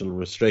financial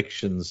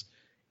restrictions,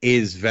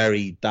 is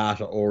very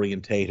data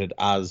orientated,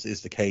 as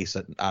is the case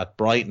at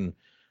Brighton,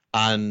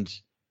 and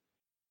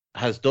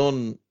has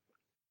done,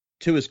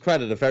 to his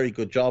credit, a very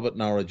good job at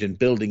Norwich in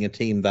building a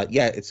team that,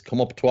 it's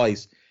come up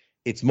twice.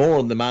 It's more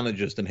on the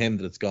managers than him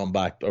that it's gone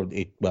back,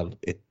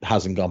 it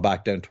hasn't gone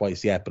back down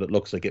twice yet, but it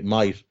looks like it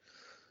might.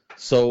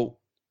 So,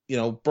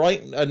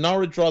 Brighton and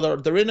Norwich, rather,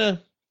 they're in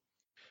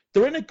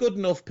a good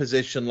enough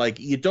position. Like,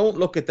 you don't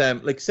look at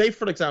them, like, say,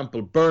 for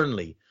example,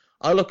 Burnley.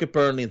 I look at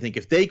Burnley and think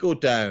if they go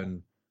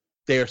down,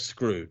 they're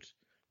screwed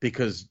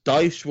because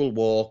Dyche will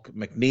walk,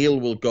 McNeil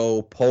will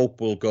go,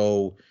 Pope will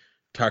go,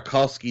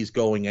 Tarkowski's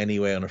going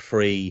anyway on a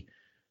free.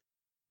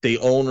 The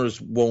owners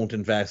won't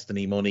invest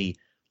any money,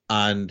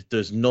 and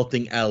there's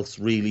nothing else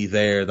really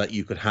there that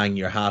you could hang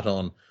your hat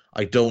on.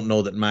 I don't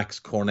know that Max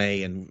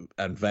Cornet and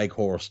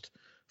Weghorst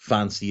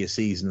fancy a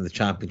season in the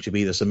Championship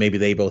either, so maybe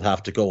they both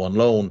have to go on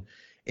loan,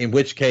 in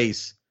which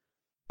case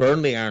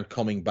Burnley aren't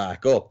coming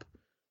back up.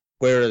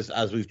 Whereas,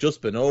 as we've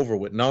just been over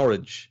with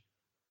Norwich,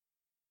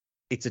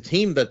 it's a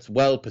team that's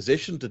well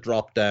positioned to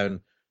drop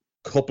down,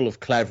 couple of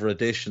clever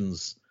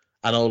additions,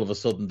 and all of a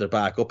sudden they're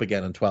back up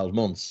again in 12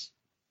 months.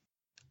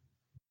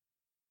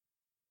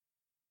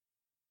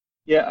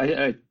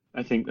 Yeah,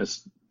 I think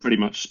that's pretty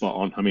much spot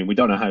on. I mean, we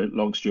don't know how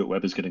long Stuart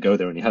Webber's going to go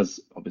there, and he has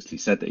obviously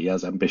said that he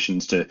has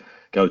ambitions to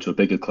go to a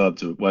bigger club,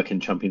 to work in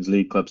Champions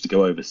League clubs, to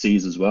go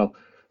overseas as well.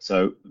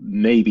 So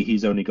maybe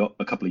he's only got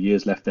a couple of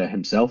years left there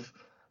himself.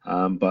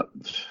 But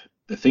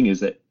the thing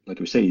is that, like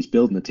we say, he's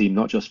building the team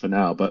not just for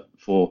now, but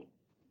for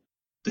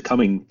the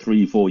coming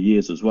 3-4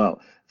 years as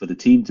well. For the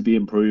team to be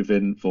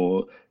improving,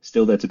 for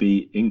still there to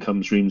be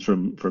income streams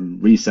from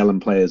reselling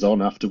players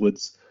on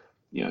afterwards.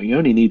 You know, you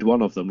only need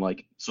one of them,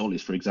 like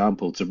Solis, for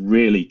example, to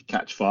really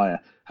catch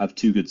fire, have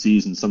 2 good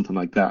seasons, something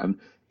like that,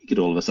 and he could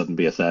all of a sudden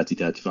be a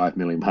 35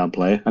 million pound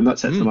player, and that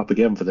sets them up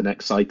again for the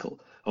next cycle.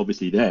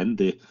 Obviously, then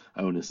the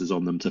onus is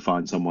on them to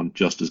find someone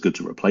just as good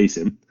to replace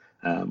him.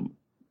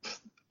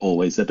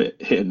 Always a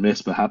bit hit and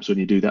miss, perhaps, when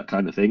you do that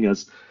kind of thing,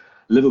 as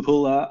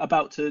Liverpool are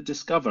about to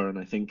discover. And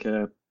I think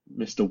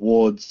Mr.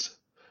 Ward's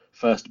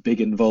first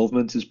big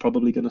involvement is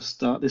probably going to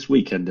start this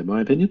weekend, in my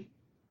opinion.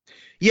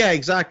 Yeah,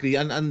 exactly.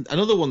 And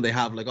another one they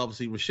have, like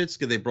obviously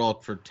Rashidska they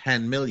brought for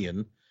 10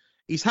 million.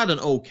 He's had an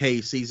okay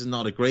season,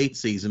 not a great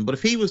season. But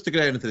if he was to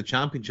go out into the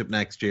Championship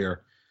next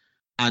year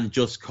and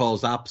just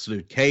cause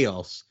absolute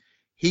chaos,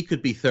 he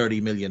could be 30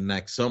 million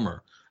next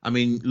summer. I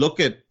mean, look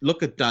at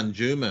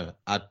Danjuma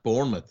at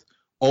Bournemouth.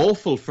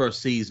 Awful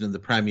first season in the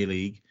Premier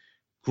League,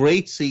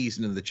 great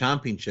season in the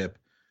Championship,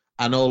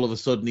 and all of a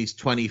sudden he's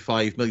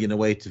 25 million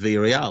away to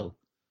Villarreal.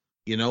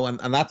 You know, and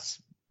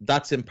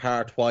that's in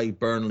part why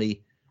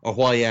Burnley or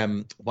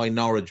why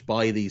Norwich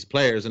buy these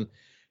players. And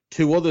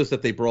 2 others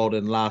that they brought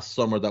in last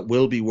summer that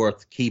will be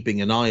worth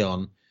keeping an eye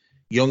on: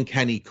 young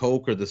Kenny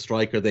Coker, the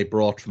striker they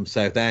brought from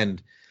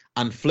Southend,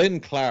 and Flynn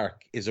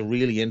Clark is a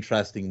really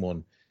interesting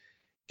one.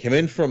 Came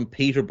in from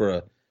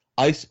Peterborough.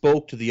 I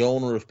spoke to the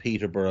owner of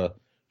Peterborough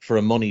for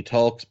a Money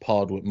Talks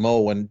pod with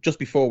Mo, and just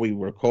before we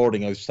were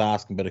recording, I was just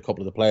asking about a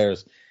couple of the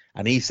players,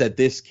 and he said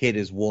this kid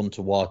is one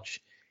to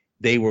watch.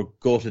 They were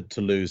gutted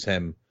to lose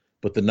him,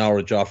 but the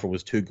Norwich offer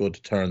was too good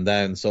to turn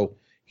down. So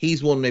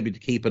he's one maybe to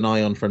keep an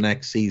eye on for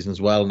next season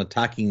as well. An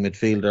attacking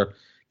midfielder,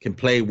 can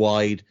play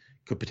wide,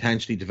 could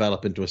potentially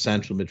develop into a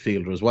central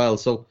midfielder as well.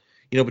 So,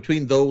 you know,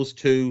 between those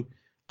 2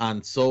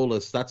 and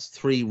Solis, that's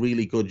 3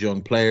 really good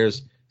young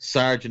players.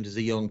 Sargent is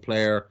a young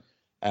player.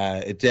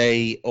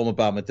 Ade,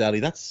 Omobamidele,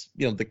 that's,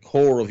 you know, the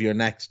core of your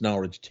next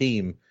Norwich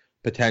team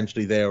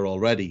potentially there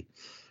already.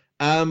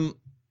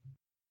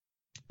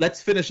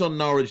 Let's finish on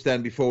Norwich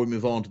then before we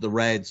move on to the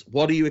Reds.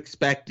 What are you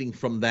expecting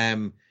from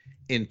them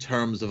in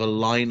terms of a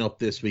lineup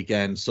this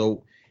weekend?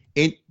 So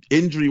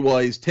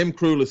injury-wise, Tim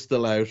Krul is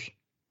still out.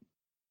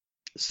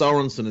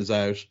 Sorensen is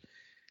out.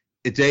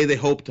 Ade they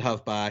hope to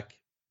have back.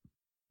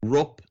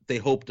 Rupp they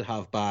hope to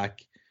have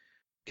back.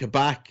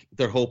 Kabak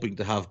they're hoping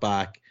to have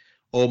back.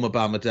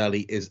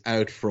 Omobamidele is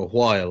out for a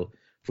while.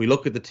 If we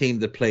look at the team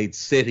that played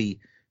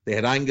City, they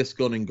had Angus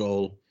Gunn in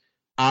goal,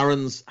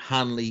 Aarons,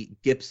 Hanley,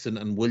 Gibson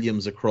and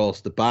Williams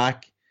across the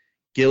back,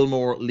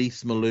 Gilmore,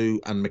 Lees-Malou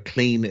and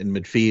McLean in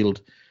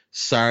midfield,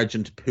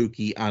 Sargent,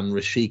 Pukki and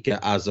Rashika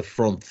as a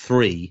front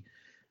 3.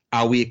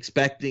 Are we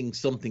expecting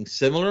something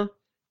similar?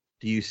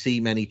 Do you see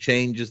many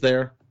changes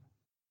there?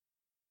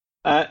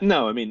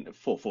 No, I mean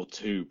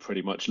 4-4-2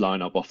 pretty much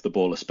line up off the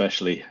ball,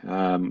 especially.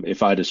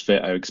 If Ida's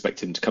fit, I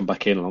expect him to come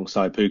back in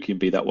alongside Pukki and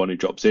be that one who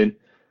drops in.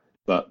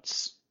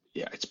 But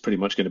yeah, it's pretty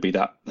much going to be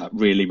that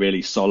really,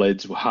 really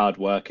solid, hard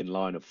working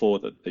line of 4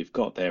 that they've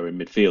got there in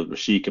midfield: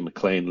 Rashika,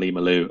 McLean,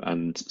 Lees-Malou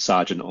and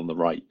Sargent on the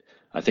right.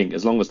 I think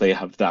as long as they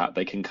have that,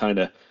 they can kind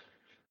of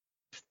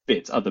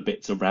fit other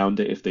bits around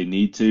it if they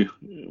need to.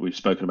 We've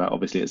spoken about,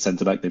 obviously, at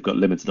centre-back, they've got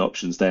limited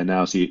options there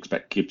now, so you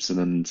expect Gibson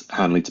and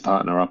Hanley to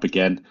partner up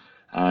again.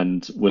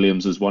 And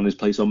Williams has won his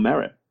place on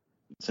merit.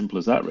 Simple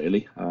as that,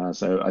 really.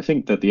 So I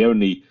think that the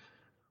only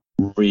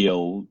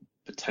real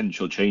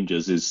potential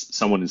changes is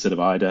someone instead of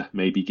Ida,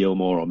 maybe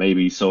Gilmore or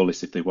maybe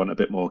Solis if they want a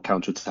bit more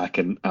counter-attack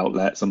and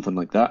outlet, something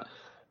like that.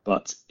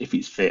 But if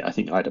he's fit, I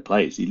think Ida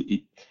plays.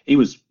 He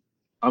was,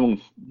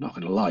 I'm not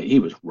going to lie, he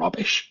was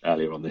rubbish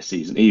earlier on this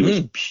season. He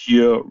was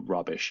pure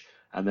rubbish.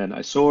 And then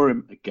I saw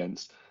him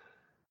against,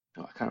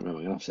 I can't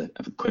remember. I'm going to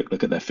have a quick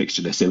look at their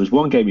fixture list. It was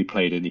one game he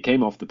played in. He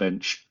came off the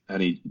bench and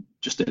he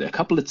just did a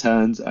couple of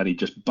turns and he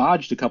just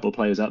barged a couple of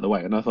players out of the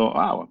way. And I thought,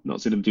 wow, I've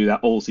not seen him do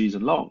that all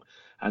season long.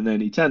 And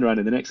then he turned around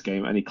in the next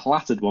game and he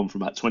clattered one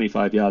from about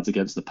 25 yards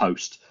against the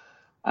post.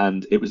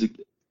 And it was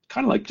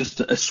kind of like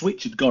just a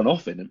switch had gone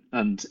off in him.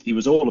 And he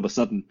was all of a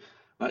sudden,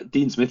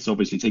 Dean Smith's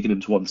obviously taken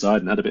him to one side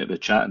and had a bit of a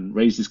chat and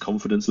raised his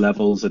confidence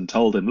levels and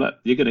told him, look,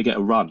 you're going to get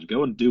a run.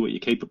 Go and do what you're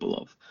capable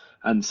of.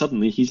 And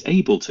suddenly he's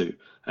able to.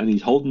 And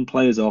he's holding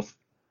players off.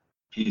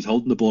 He's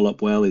holding the ball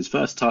up well. His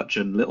first touch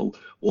and little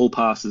wall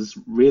passes,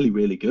 really,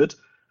 really good.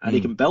 And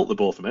he can belt the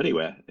ball from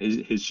anywhere.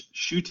 His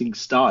shooting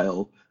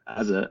style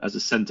as a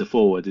centre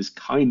forward is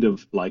kind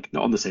of like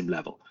not on the same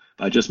level.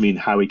 But I just mean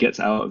how he gets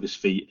out of his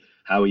feet,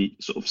 how he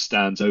sort of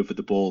stands over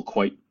the ball,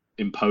 quite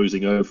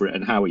imposing over it,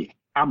 and how he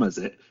hammers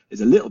it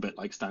is a little bit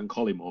like Stan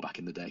Collymore back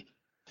in the day.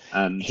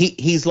 And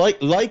he's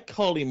like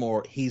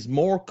Collymore. He's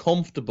more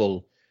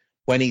comfortable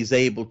when he's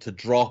able to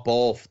drop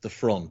off the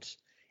front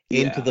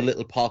into the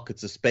little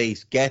pockets of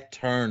space, get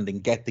turned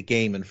and get the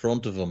game in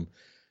front of him.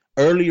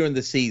 Earlier in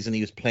the season,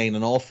 he was playing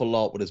an awful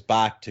lot with his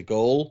back to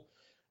goal,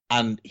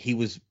 and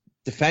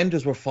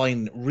defenders were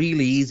finding it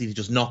really easy to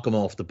just knock him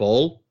off the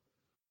ball.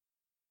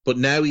 But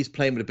now he's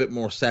playing with a bit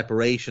more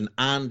separation,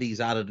 and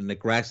he's added an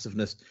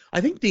aggressiveness.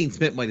 I think Dean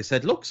Smith might have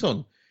said, look,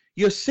 son,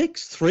 you're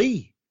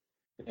 6'3".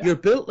 Yeah. You're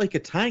built like a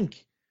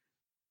tank.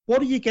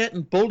 What are you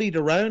getting bullied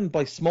around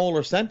by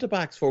smaller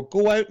centre-backs for?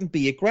 Go out and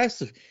be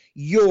aggressive.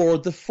 You're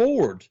the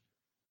forward.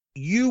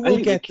 You will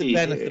get the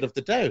benefit of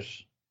the doubt.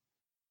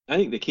 I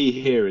think the key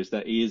here is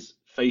that he is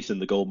facing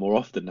the goal more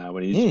often now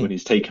when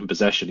he's taken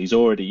possession. He's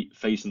already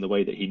facing the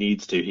way that he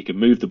needs to. He can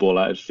move the ball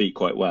out of his feet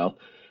quite well,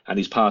 and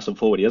he's passing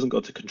forward. He hasn't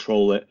got to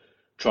control it,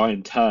 try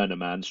and turn a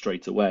man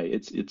straight away.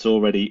 It's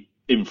already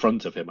in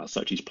front of him as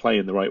such. He's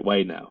playing the right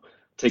way now.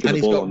 And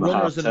he's got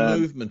runners in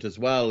movement as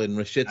well in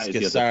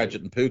Rashidska,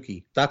 Sargent and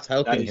Pukki. That's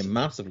helping him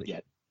massively. Yeah,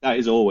 that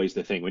is always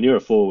the thing. When you're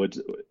a forward,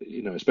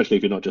 especially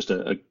if you're not just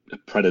a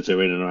predator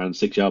in and around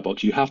 6-yard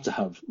box, you have to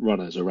have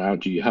runners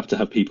around you. You have to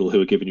have people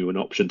who are giving you an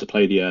option to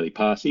play the early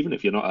pass. Even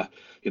if you're not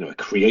a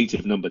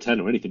creative number 10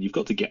 or anything, you've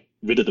got to get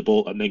rid of the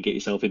ball and then get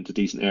yourself into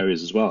decent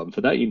areas as well. And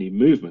for that, you need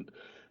movement.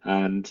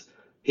 And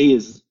he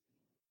is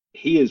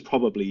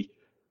probably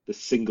the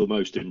single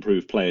most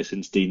improved player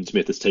since Dean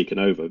Smith has taken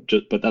over.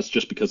 But that's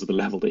just because of the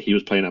level that he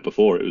was playing at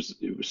before. It was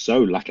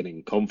so lacking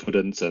in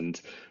confidence and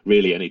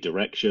really any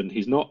direction.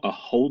 He's not a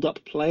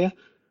hold-up player.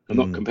 I'm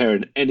not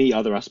comparing any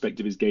other aspect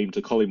of his game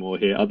to Collymore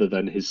here other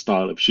than his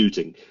style of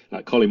shooting.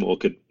 Collymore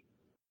could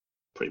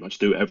pretty much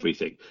do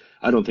everything.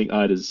 I don't think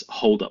either's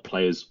hold-up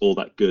players all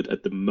that good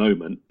at the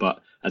moment,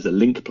 but as a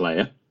link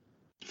player,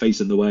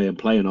 facing the way and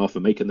playing off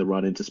and making the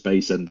run into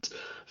space and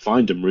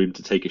finding room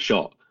to take a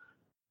shot,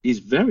 he's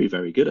very,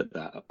 very good at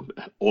that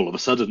all of a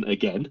sudden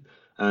again.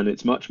 And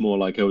it's much more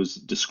like I was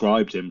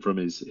described him from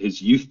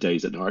his youth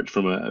days at Norwich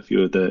from a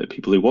few of the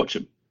people who watch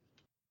him.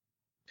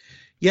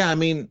 Yeah, I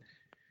mean,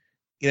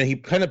 he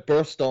kind of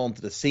burst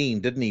onto the scene,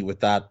 didn't he,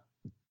 with that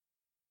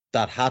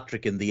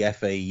hat-trick in the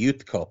FA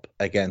Youth Cup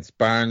against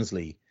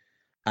Barnsley.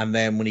 And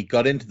then when he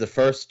got into the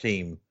first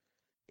team,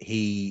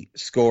 he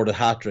scored a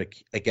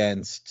hat-trick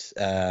against,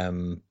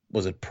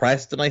 was it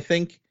Preston, I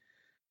think,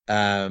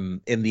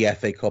 in the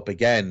FA Cup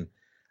again.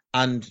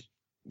 And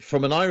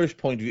from an Irish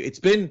point of view, it's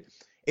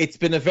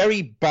been a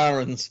very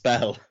barren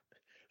spell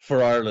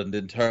for Ireland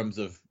in terms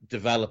of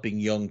developing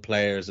young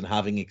players and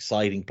having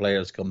exciting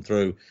players come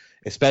through,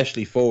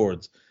 especially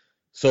forwards.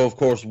 So, of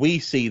course, we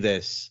see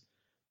this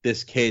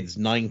kid's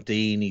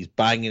 19, he's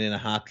banging in a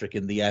hat-trick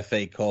in the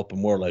FA Cup,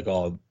 and we're like,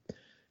 oh,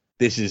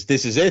 this is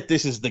it.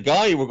 This is the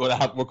guy. We're going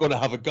to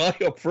have a guy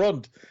up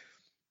front.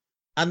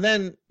 And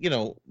then,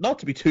 not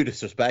to be too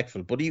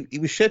disrespectful, but he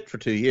was shit for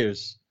 2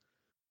 years.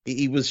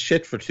 He was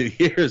shit for 2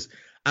 years.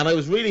 And I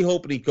was really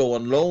hoping he'd go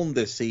on loan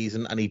this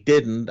season, and he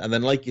didn't. And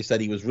then, like you said,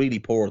 he was really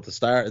poor at the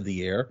start of the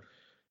year.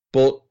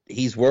 But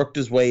he's worked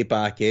his way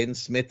back in.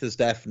 Smith has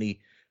definitely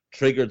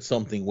triggered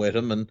something with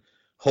him, and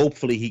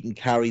hopefully he can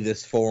carry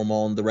this form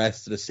on the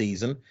rest of the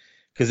season.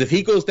 Because if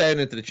he goes down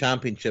into the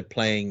Championship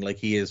playing like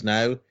he is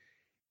now,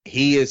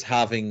 he is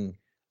having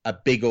a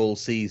big old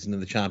season in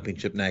the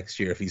Championship next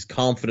year. If he's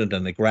confident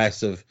and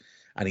aggressive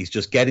and he's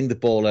just getting the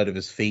ball out of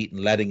his feet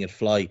and letting it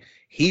fly,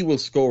 he will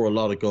score a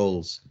lot of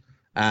goals.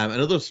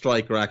 Another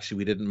striker, actually,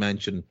 we didn't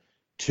mention,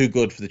 too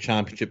good for the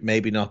Championship,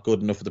 maybe not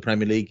good enough for the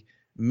Premier League,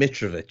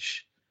 Mitrovic.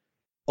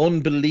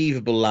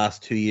 Unbelievable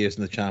last 2 years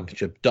in the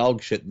Championship.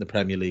 Dog shit in the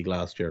Premier League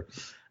last year.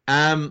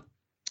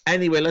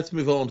 Anyway, let's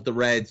move on to the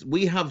Reds.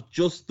 We have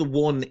just the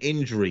one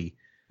injury,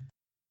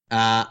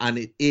 and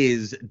it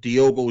is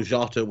Diogo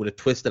Jota with a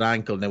twisted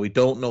ankle. Now, we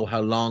don't know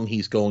how long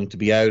he's going to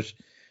be out.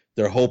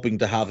 They're hoping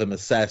to have him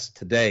assessed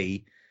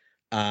today,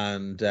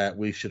 and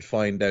we should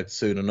find out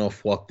soon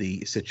enough what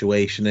the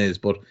situation is.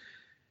 But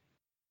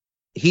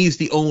he's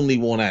the only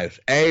one out.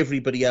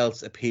 Everybody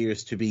else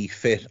appears to be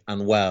fit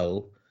and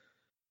well.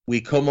 We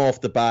come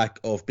off the back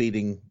of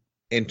beating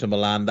Inter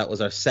Milan. That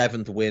was our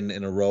 7th win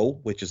in a row,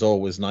 which is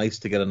always nice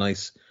to get a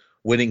nice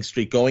winning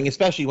streak going,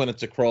 especially when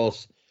it's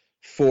across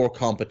 4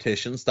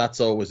 competitions. That's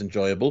always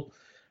enjoyable.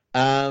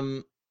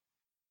 This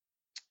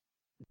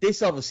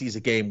obviously is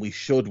a game we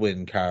should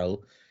win,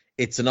 Carl.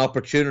 It's an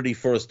opportunity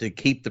for us to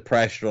keep the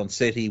pressure on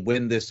City,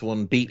 win this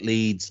one, beat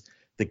Leeds.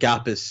 The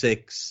gap is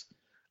 6.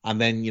 And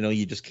then,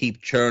 you just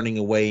keep churning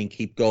away and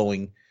keep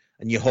going.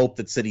 And you hope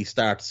that City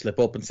start to slip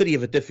up. And City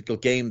have a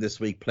difficult game this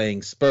week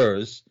playing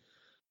Spurs.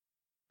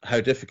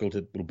 How difficult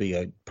it will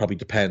be probably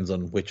depends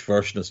on which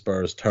version of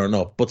Spurs turn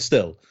up. But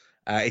still,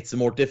 it's a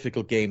more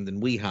difficult game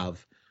than we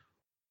have.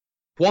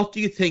 What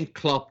do you think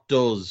Klopp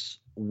does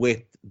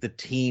with the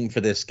team for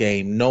this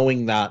game,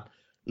 knowing that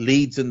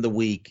Leeds in the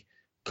week,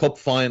 cup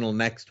final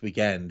next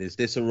weekend? Is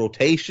this a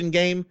rotation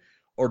game,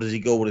 or does he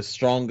go with his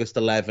strongest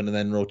 11 and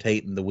then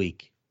rotate in the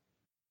week?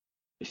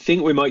 I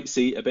think we might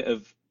see a bit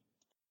of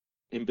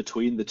in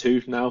between the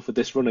two now for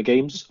this run of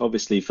games.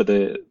 Obviously, for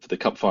the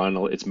cup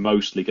final, it's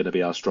mostly going to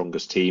be our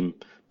strongest team,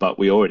 but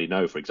we already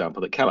know, for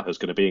example, that Kelleher's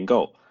going to be in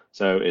goal.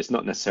 So it's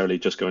not necessarily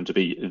just going to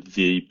be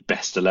the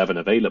best 11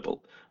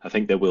 available. I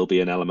think there will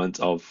be an element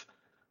of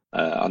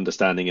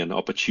understanding and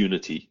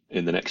opportunity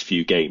in the next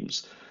few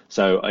games.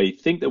 So I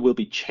think there will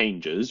be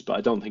changes, but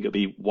I don't think it'll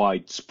be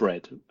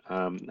widespread.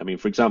 I mean,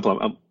 for example,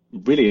 I'm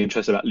really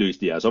interested about Luis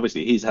Diaz.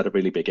 Obviously, he's had a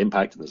really big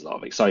impact, and there's a lot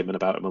of excitement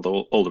about him, and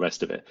all the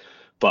rest of it.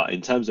 But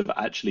in terms of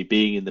actually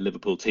being in the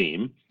Liverpool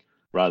team,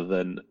 rather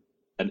than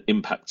an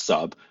impact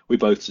sub, we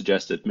both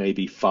suggested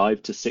maybe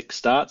 5 to 6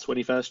 starts when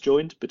he first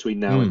joined between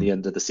now and the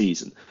end of the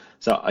season.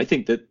 So I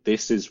think that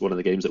this is one of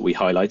the games that we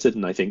highlighted,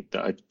 and I think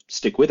that I'd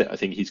stick with it. I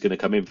think he's going to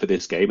come in for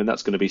this game, and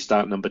that's going to be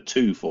start number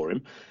 2 for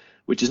him,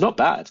 which is not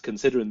bad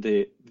considering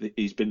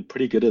he's been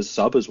pretty good as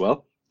sub as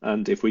well.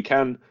 And if we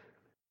can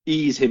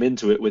ease him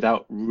into it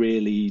without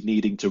really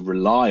needing to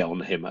rely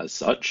on him as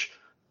such,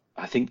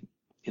 I think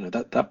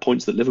that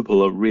points that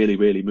Liverpool are really,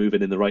 really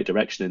moving in the right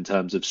direction in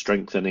terms of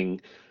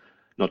strengthening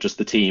not just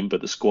the team,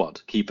 but the squad,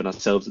 keeping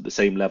ourselves at the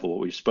same level, what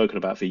we've spoken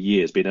about for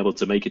years, being able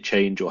to make a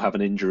change or have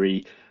an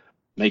injury,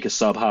 make a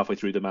sub halfway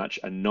through the match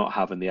and not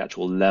having the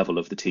actual level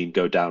of the team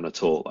go down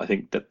at all. I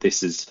think that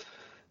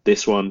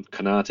this one,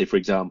 Konate, for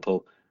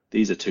example,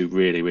 these are 2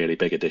 really, really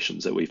big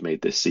additions that we've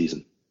made this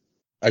season.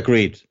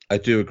 Agreed. I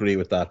do agree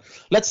with that.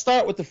 Let's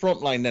start with the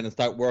front line then and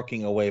start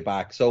working our way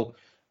back. So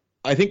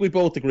I think we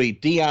both agree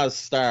Diaz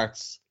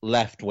starts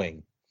left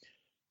wing.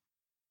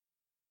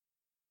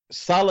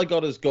 Salah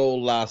got his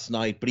goal last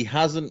night, but he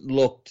hasn't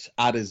looked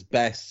at his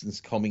best since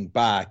coming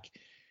back.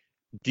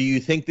 Do you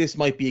think this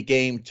might be a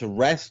game to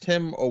rest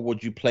him, or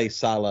would you play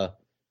Salah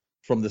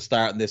from the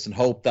start in this and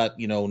hope that,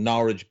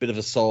 Norwich, bit of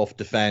a soft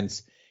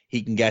defence,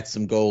 he can get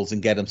some goals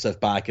and get himself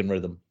back in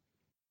rhythm?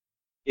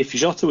 If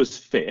Jota was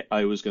fit,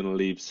 I was going to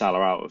leave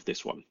Salah out of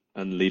this one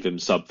and leave him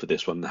sub for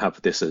this one and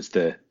have this as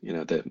the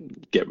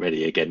get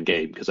ready again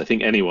game, because I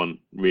think anyone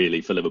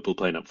really for Liverpool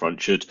playing up front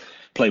should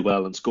play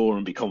well and score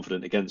and be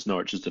confident against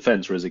Norwich's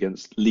defence, whereas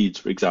against Leeds,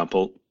 for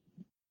example,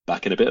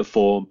 back in a bit of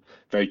form,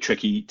 very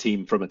tricky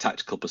team from a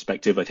tactical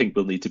perspective, I think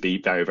we'll need to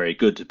be very, very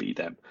good to beat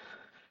them.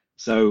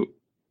 So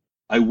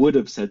I would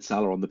have said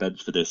Salah on the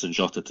bench for this and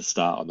Jota to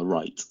start on the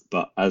right,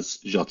 but as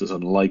Jota's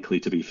unlikely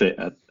to be fit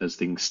as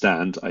things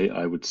stand,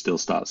 I would still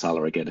start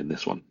Salah again in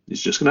this one.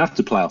 He's just going to have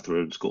to plough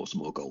through and score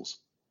some more goals.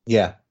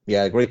 Yeah, I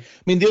agree. I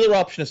mean, the other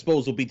option, I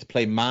suppose, would be to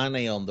play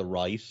Mane on the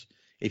right.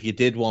 If you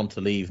did want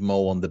to leave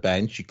Mo on the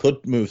bench, you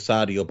could move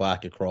Sadio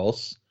back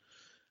across.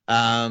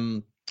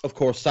 Of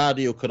course,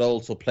 Sadio could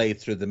also play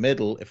through the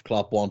middle if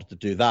Klopp wanted to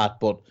do that,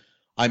 but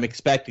I'm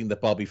expecting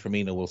that Bobby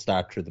Firmino will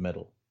start through the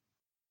middle.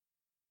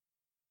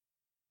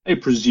 I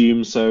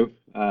presume so.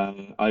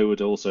 I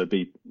would also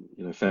be,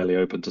 fairly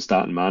open to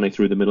starting Mane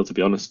through the middle, to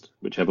be honest.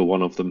 Whichever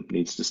one of them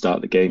needs to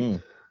start the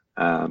game.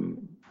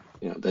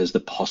 There's the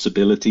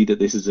possibility that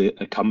this is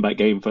a comeback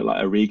game for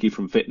like Origi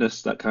from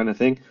fitness, that kind of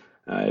thing.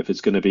 If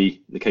it's going to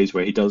be the case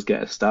where he does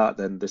get a start,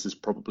 then this is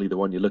probably the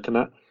one you're looking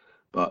at.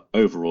 But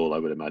overall, I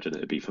would imagine it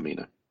would be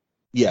Firmino.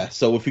 Yeah,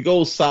 so if we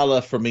go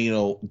Salah,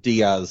 Firmino,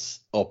 Diaz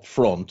up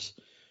front,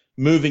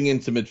 moving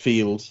into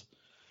midfield,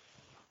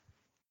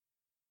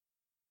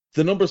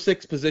 the number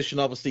 6 position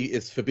obviously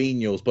is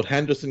Fabinho's, but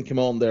Henderson came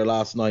on there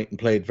last night and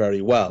played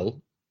very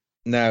well.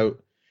 Now,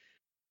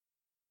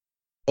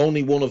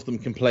 only one of them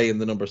can play in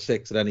the number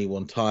 6 at any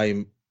one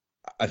time.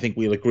 I think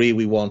we'll agree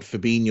we want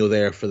Fabinho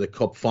there for the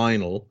cup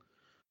final.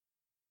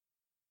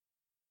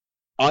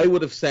 I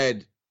would have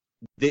said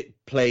they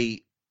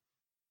play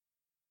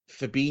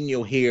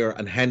Fabinho here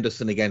and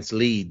Henderson against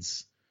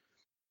Leeds,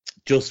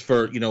 just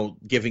for,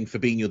 giving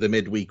Fabinho the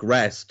midweek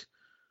rest.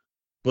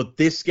 But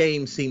this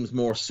game seems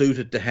more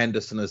suited to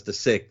Henderson as the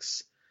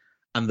 6,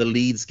 and the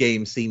Leeds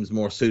game seems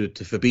more suited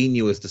to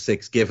Fabinho as the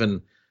 6,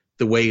 given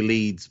the way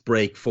Leeds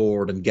break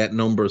forward and get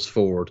numbers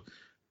forward,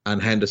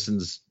 and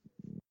Henderson's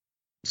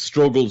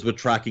struggles with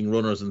tracking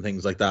runners and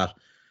things like that.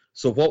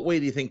 So what way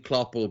do you think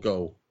Klopp will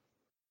go?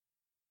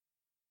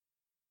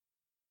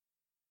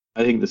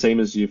 I think the same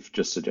as you've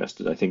just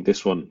suggested. I think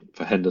this one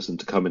for Henderson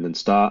to come in and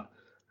start,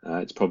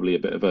 it's probably a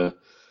bit of a,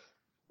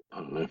 I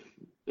don't know,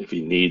 if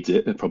he needs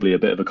it, probably a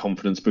bit of a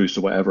confidence boost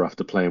or whatever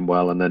after playing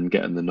well and then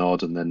getting the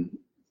nod. And then,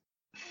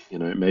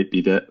 it may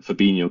be that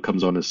Fabinho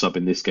comes on as sub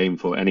in this game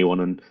for anyone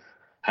and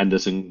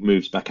Henderson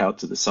moves back out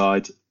to the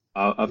side.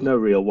 I've no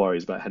real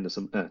worries about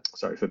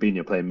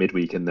Fabinho playing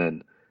midweek and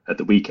then at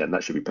the weekend.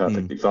 That should be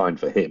perfectly fine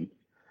for him.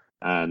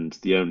 And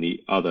the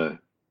only other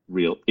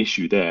real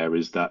issue there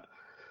is that,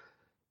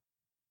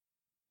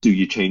 do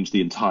you change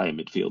the entire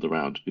midfield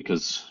around?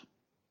 Because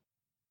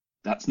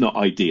that's not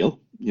ideal.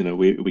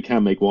 We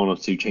can make 1 or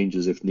 2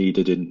 changes if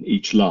needed in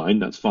each line.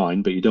 That's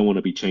fine, but you don't want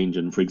to be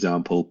changing, for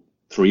example,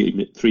 three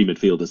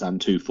midfielders and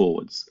 2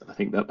 forwards. I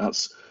think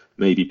that's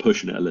maybe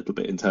pushing it a little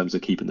bit in terms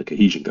of keeping the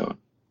cohesion going.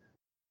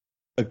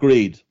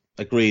 Agreed.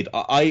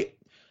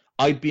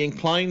 I'd be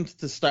inclined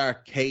to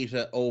start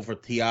Keita over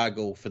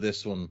Thiago for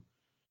this one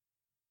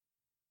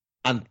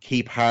and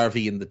keep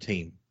Harvey in the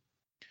team,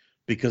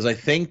 because I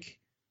think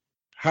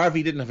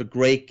Harvey didn't have a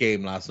great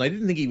game last night. I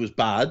didn't think he was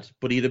bad,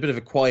 but he had a bit of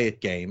a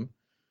quiet game.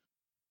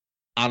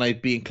 And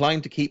I'd be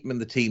inclined to keep him in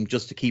the team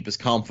just to keep his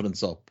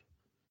confidence up.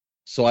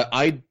 So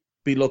I'd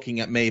be looking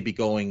at maybe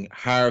going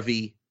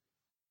Harvey,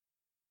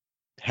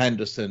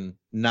 Henderson,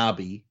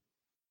 Naby,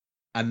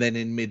 and then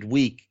in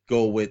midweek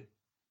go with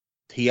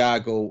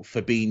Thiago,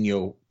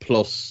 Fabinho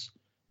plus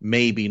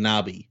maybe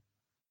Naby,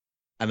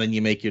 and then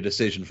you make your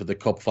decision for the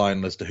cup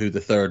final as to who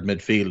the third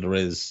midfielder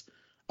is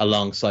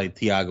alongside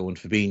Thiago and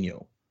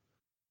Fabinho.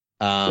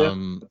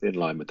 In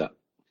line with that.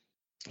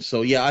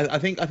 So yeah, I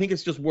think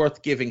it's just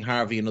worth giving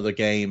Harvey another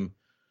game,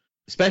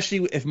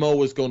 especially if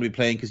Mo is going to be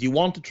playing, because you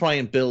want to try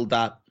and build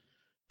that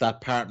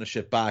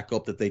partnership back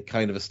up that they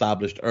kind of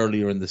established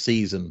earlier in the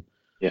season.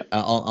 Yeah,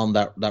 on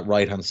that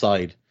right hand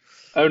side.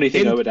 Only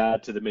thing I would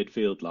add to the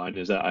midfield line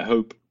is that I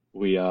hope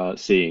we are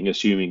seeing,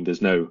 assuming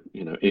there's no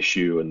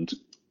issue and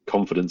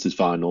confidence is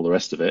fine, all the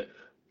rest of it,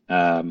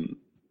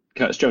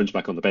 Curtis Jones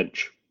back on the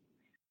bench.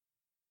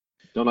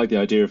 Don't like the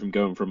idea of him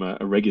going from a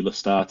regular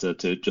starter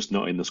to just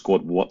not in the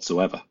squad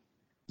whatsoever.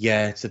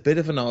 Yeah, it's a bit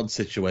of an odd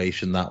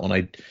situation, that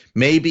one.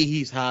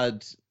 Maybe there's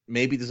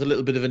a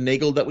little bit of a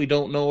niggle that we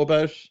don't know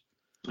about.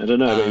 I don't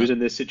know, but he was in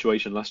this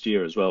situation last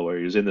year as well, where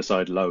he was in the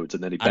side loads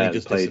and then he barely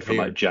played from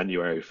like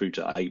January through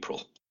to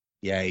April.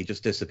 Yeah, he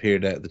just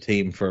disappeared out of the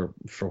team for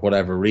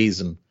whatever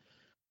reason.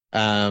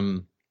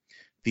 We'll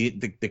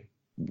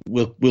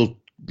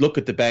look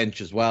at the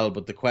bench as well,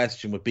 but the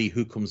question would be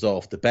who comes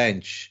off the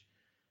bench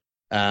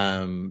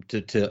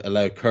to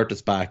allow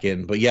Curtis back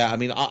in. But yeah, I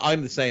mean,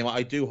 I'm the same.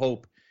 I do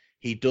hope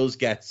he does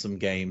get some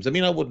games. I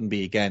mean, I wouldn't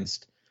be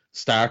against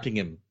starting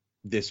him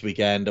this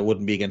weekend. I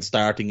wouldn't be against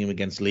starting him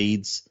against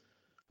Leeds.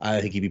 I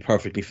think he'd be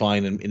perfectly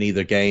fine in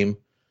either game.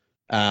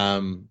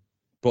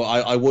 But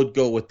I would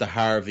go with the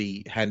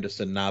Harvey,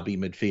 Henderson, Naby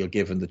midfield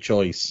given the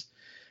choice.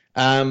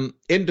 In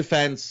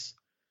defence,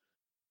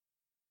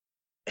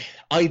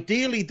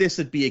 ideally this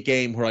would be a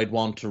game where I'd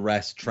want to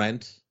rest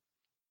Trent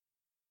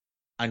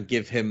and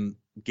give him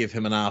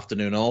an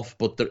afternoon off,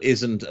 but there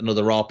isn't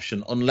another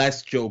option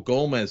unless Joe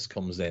Gomez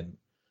comes in.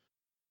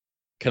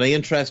 Can I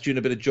interest you in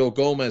a bit of Joe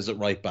Gomez at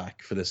right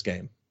back for this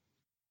game?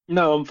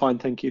 No, I'm fine,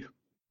 thank you.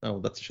 Oh,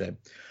 that's a shame.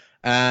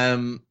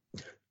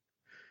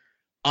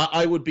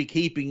 I would be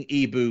keeping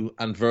Ibu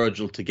and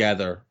Virgil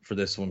together for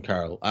this one,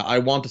 Carl. I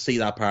want to see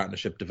that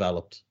partnership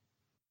developed.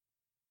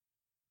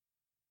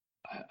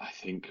 I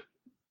think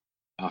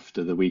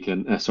after the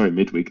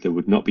midweek, there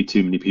would not be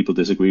too many people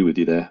disagree with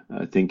you there.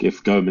 I think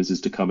if Gomez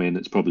is to come in,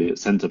 it's probably at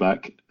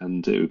centre-back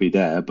and it would be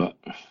there, but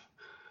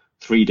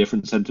 3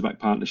 different centre-back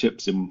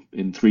partnerships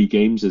in 3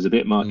 games is a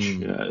bit much,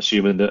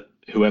 assuming that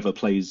whoever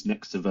plays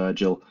next to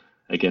Virgil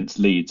against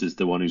Leeds is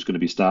the one who's going to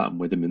be starting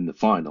with him in the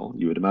final.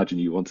 You would imagine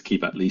you want to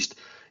keep at least,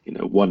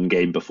 one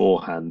game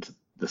beforehand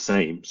the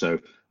same. So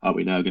are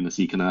we now going to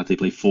see Konate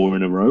play 4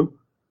 in a row,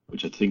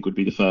 which I think would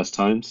be the first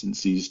time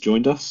since he's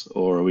joined us?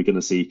 Or are we going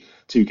to see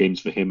 2 games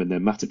for him and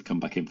then Matip come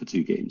back in for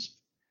 2 games?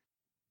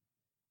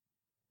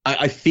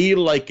 I feel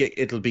like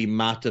it'll be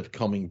Matip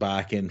coming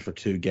back in for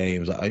 2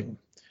 games.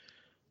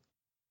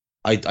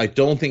 I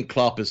don't think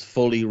Klopp is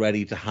fully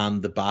ready to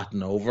hand the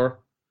baton over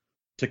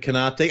to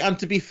Konate. And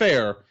to be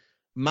fair,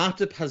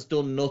 Matip has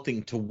done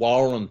nothing to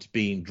warrant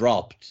being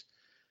dropped.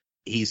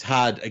 He's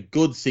had a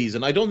good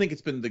season. I don't think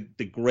it's been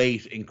the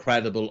great,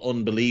 incredible,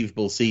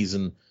 unbelievable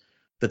season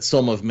that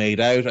some have made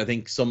out. I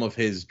think some of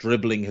his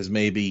dribbling has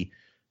maybe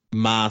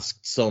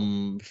masked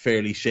some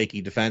fairly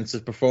shaky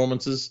defensive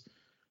performances.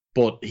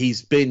 But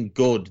he's been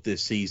good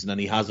this season and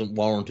he hasn't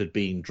warranted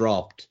being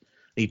dropped.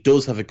 He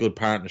does have a good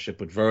partnership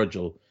with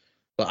Virgil.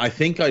 But I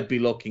think I'd be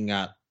looking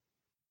at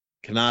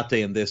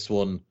Konate in this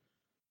one,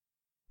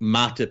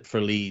 Matip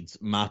for Leeds,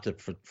 Matip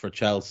for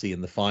Chelsea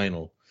in the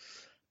final.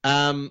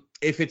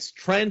 If it's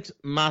Trent,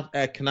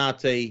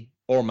 Konate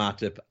or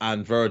Matip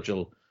and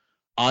Virgil,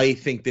 I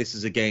think this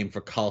is a game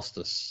for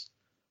Costas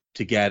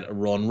to get a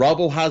run.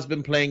 Robbo has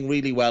been playing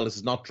really well. This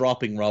is not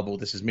dropping Robbo.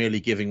 This is merely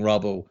giving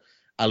Robbo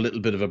a little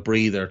bit of a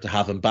breather to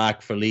have him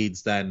back for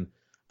Leeds then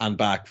and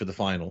back for the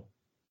final.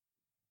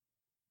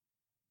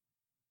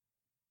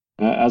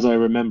 As I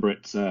remember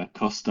it,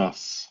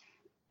 Costas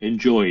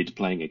enjoyed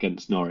playing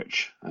against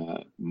Norwich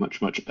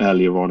much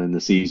earlier on in the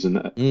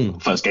season.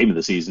 First game of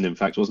the season, in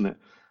fact, wasn't it?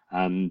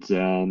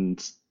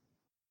 And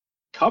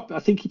Cup, I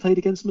think he played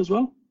against them as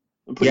well.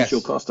 I'm pretty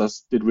sure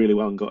Costas did really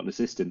well and got an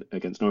assist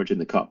against Norwich in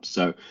the Cup.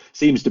 So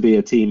seems to be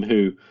a team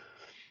who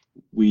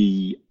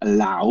we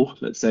allow,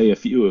 let's say, a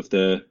few of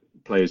the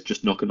players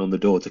just knocking on the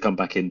door to come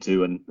back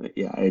into. And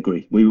yeah, I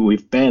agree.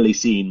 We've barely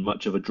seen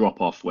much of a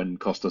drop-off when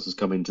Costas has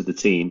come into the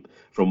team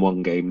from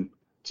one game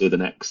to the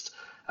next.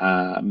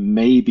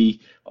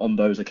 Maybe on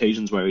those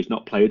occasions where he's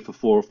not played for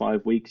 4 or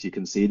 5 weeks, you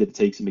can see that it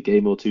takes him a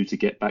game or 2 to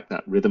get back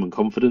that rhythm and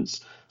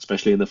confidence,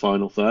 especially in the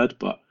final third.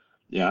 But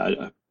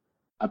yeah,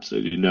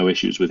 absolutely no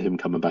issues with him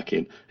coming back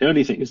in. The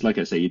only thing is, like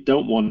I say, you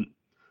don't want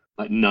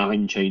like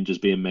 9 changes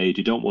being made.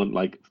 You don't want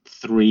like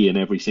 3 in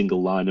every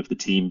single line of the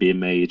team being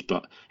made.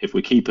 But if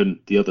we're keeping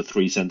the other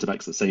 3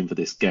 centre-backs the same for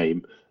this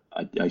game,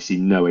 I see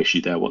no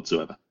issue there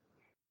whatsoever.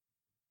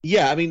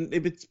 Yeah, I mean,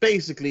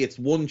 it's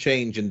 1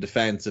 change in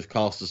defence if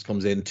Costas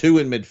comes in, 2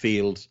 in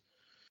midfield.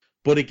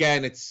 But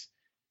again, it's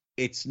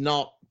it's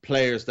not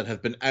players that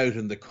have been out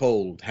in the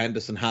cold.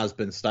 Henderson has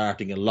been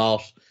starting a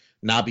lot.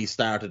 Naby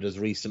started as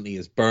recently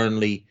as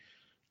Burnley.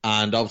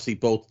 And obviously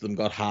both of them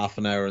got half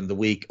an hour in the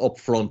week. Up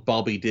front,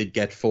 Bobby did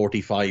get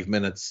 45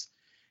 minutes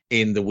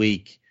in the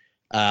week.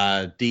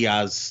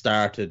 Diaz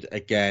started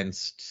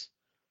against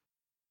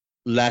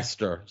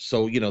Leicester.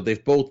 So,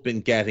 they've both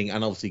been getting,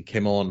 and obviously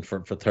came on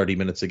for 30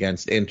 minutes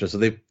against Inter. So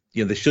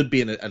they should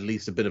be in at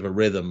least a bit of a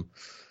rhythm.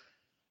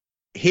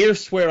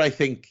 Here's where I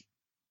think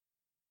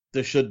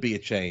there should be a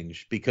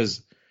change,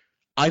 because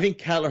I think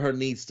Kelleher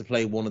needs to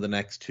play one of the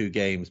next 2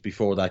 games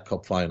before that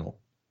cup final.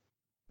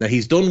 Now,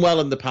 he's done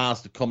well in the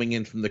past of coming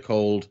in from the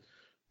cold,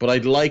 but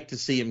I'd like to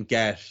see him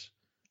get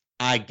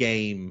a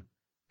game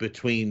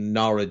between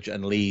Norwich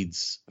and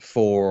Leeds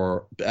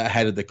for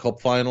ahead of the cup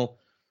final.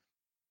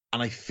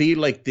 And I feel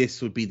like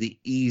this would be the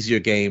easier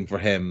game for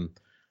him,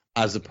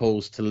 as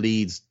opposed to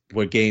Leeds,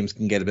 where games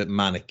can get a bit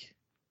manic.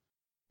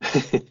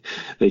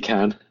 They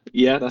can.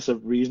 Yeah, that's a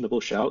reasonable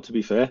shout, to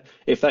be fair.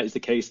 If that is the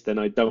case, then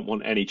I don't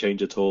want any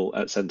change at all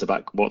at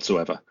centre-back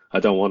whatsoever.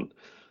 I don't want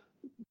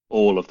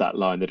all of that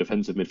line, the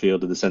defensive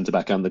midfielder, the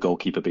centre-back and the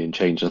goalkeeper being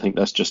changed. I think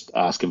that's just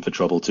asking for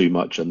trouble too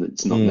much, and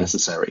it's not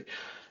necessary.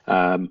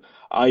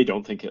 I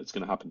don't think it's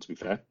going to happen, to be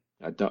fair.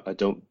 I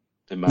don't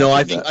imagine No,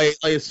 I that. think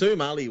I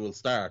assume Ali will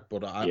start,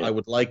 but I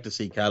would like to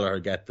see Kelleher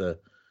get the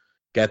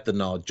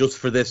nod just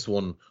for this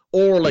one,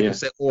 or like I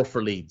said, or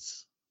for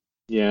Leeds.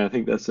 Yeah, I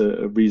think that's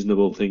a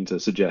reasonable thing to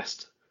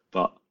suggest,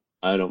 but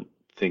I don't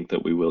think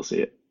that we will see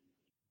it.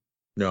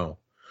 No,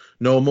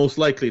 most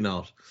likely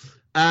not.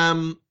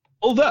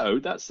 Although,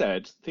 that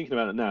said, thinking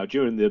about it now,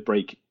 during the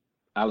break,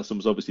 Alisson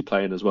was obviously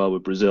playing as well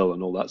with Brazil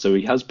and all that, so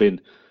he has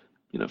been,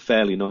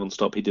 fairly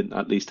non-stop. He didn't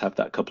at least have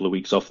that couple of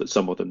weeks off that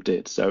some of them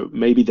did, so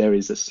maybe there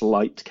is a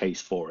slight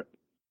case for it.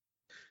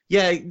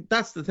 Yeah,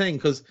 that's the thing,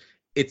 because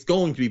it's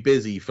going to be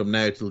busy from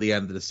now till the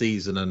end of the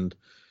season, and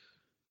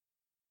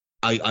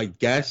I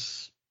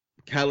guess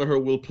Kelleher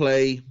will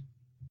play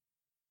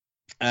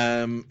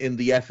in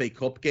the FA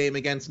Cup game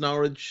against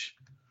Norwich.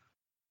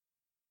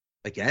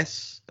 I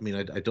guess. I mean,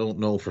 I don't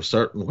know for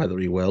certain whether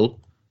he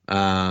will. He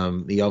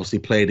obviously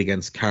played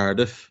against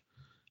Cardiff,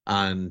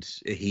 and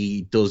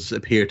he does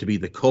appear to be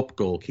the cup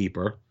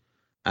goalkeeper.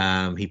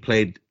 He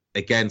played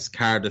against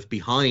Cardiff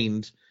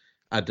behind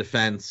a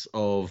defence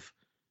of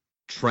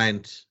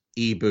Trent,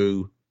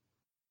 Ibu,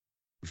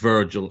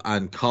 Virgil,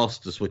 and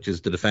Costas, which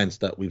is the defence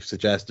that we've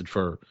suggested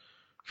for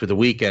the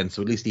weekend.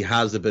 So at least he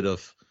has a bit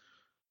of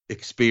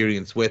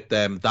experience with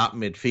them. That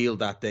midfield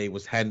that day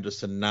was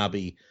Henderson,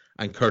 Naby,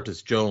 and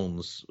Curtis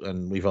Jones,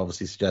 and we've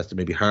obviously suggested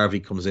maybe Harvey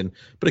comes in,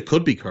 but it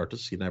could be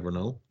Curtis. You never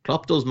know.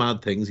 Klopp does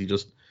mad things. He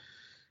just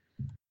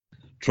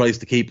tries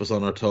to keep us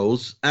on our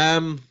toes.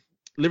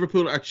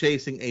 Liverpool are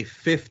chasing a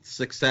 5th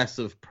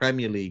successive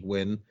Premier League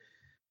win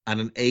and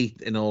an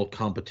 8th in all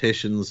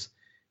competitions.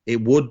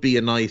 It would be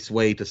a nice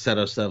way to set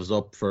ourselves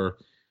up for,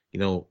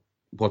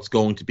 what's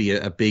going to be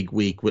a big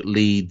week with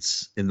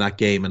Leeds in that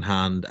game in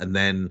hand, and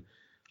then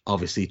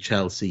obviously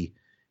Chelsea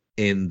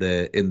in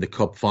the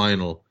cup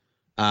final.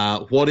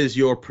 What is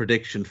your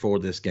prediction for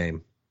this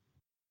game?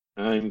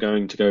 I'm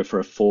going to go for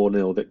a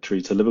 4-0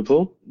 victory to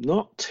Liverpool.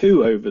 Not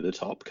too over the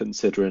top,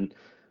 considering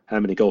how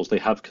many goals they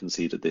have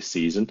conceded this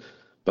season.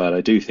 But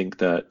I do think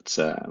that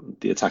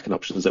the attacking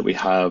options that we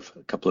have,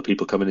 a couple of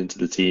people coming into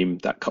the team,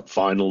 that cup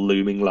final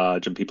looming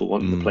large and people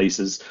wanting the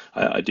places,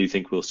 I do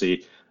think we'll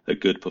see a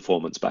good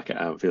performance back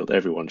at Anfield.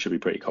 Everyone should be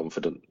pretty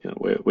confident.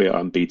 We are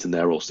unbeaten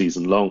there all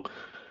season long.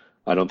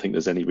 I don't think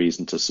there's any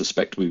reason to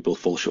suspect we will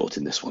fall short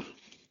in this one.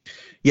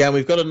 Yeah,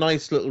 we've got a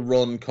nice little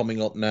run coming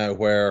up now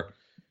where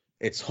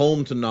it's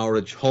home to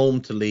Norwich,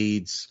 home to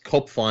Leeds,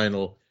 cup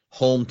final,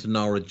 home to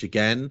Norwich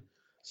again.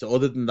 So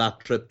other than that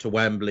trip to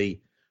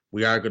Wembley,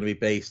 we are going to be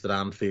based at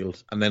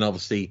Anfield. And then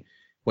obviously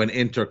when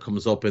Inter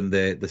comes up in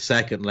the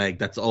second leg,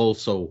 that's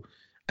also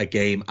a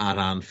game at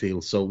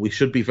Anfield. So we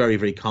should be very,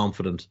 very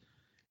confident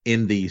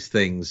in these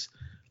things.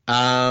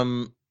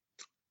 I'll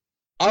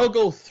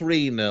go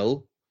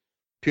 3-0.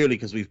 Purely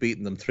because we've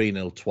beaten them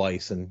 3-0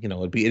 twice, and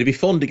it'd be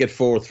fun to get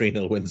 4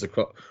 3-0 wins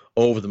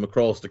over them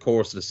across the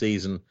course of the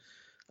season.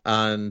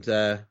 And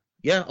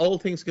all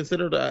things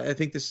considered, I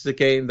think this is a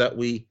game that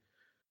we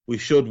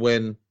should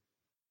win.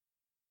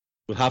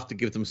 We'll have to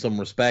give them some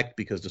respect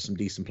because there's some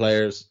decent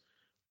players,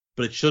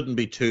 but it shouldn't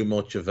be too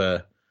much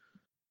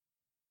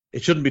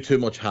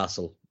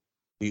hassle.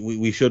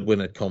 We should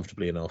win it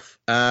comfortably enough.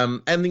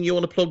 Anything you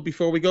want to plug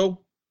before we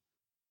go?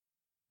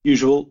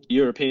 Usual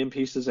European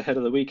pieces ahead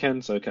of the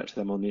weekend, so catch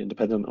them on the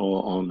Independent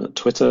or on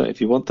Twitter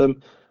if you want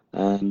them.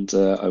 And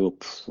I will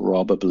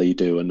probably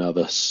do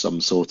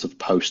some sort of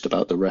post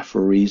about the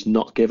referees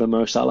not giving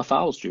Mo Salah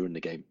fouls during the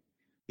game.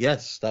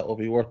 Yes, that will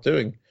be worth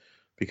doing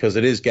because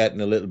it is getting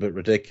a little bit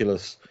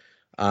ridiculous.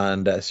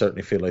 And I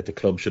certainly feel like the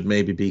club should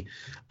maybe be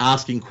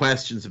asking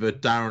questions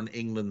about Darren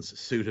England's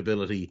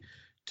suitability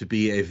to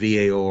be a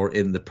VAR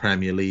in the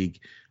Premier League.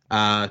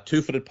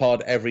 Two-Footed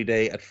Pod every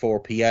day at 4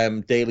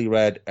 p.m. Daily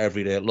Red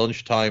every day at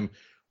lunchtime.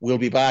 We'll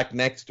be back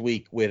next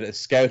week with a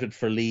Scouted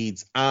for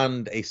Leeds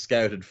and a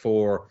Scouted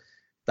for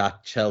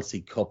that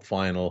Chelsea Cup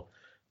final.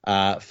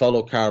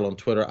 Follow Carl on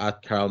Twitter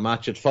at Carl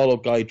Matchett. Follow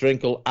Guy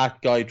Drinkle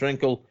at Guy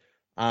Drinkle.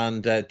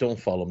 And don't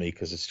follow me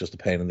because it's just a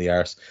pain in the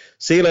arse.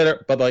 See you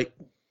later. Bye-bye.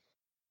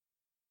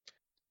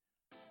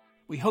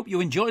 We hope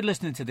you enjoyed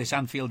listening to this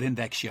Anfield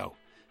Index show.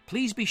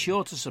 Please be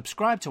sure to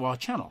subscribe to our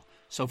channel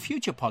so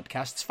future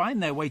podcasts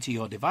find their way to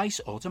your device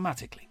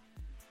automatically.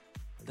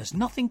 There's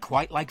nothing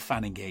quite like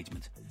fan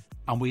engagement,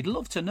 and we'd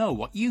love to know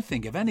what you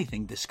think of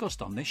anything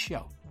discussed on this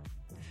show.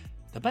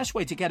 The best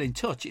way to get in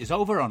touch is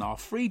over on our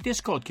free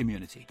Discord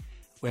community,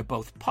 where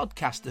both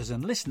podcasters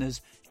and listeners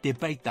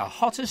debate the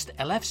hottest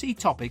LFC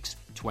topics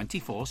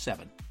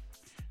 24/7.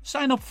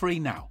 Sign up free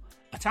now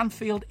at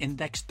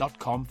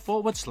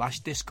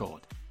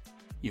AnfieldIndex.com/Discord.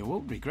 You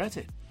won't regret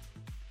it.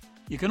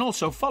 You can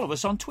also follow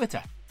us on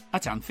Twitter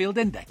at Anfield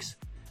Index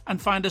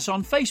and find us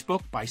on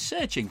Facebook by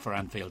searching for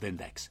Anfield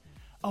Index.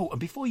 Oh, and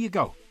before you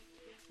go,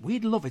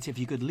 we'd love it if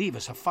you could leave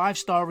us a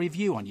 5-star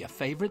review on your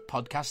favourite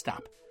podcast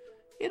app.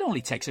 It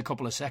only takes a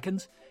couple of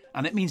seconds,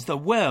 and it means the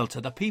world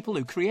to the people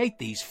who create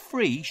these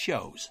free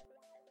shows.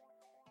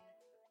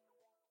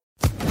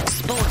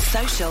 Sports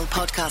Social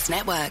Podcast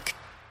Network.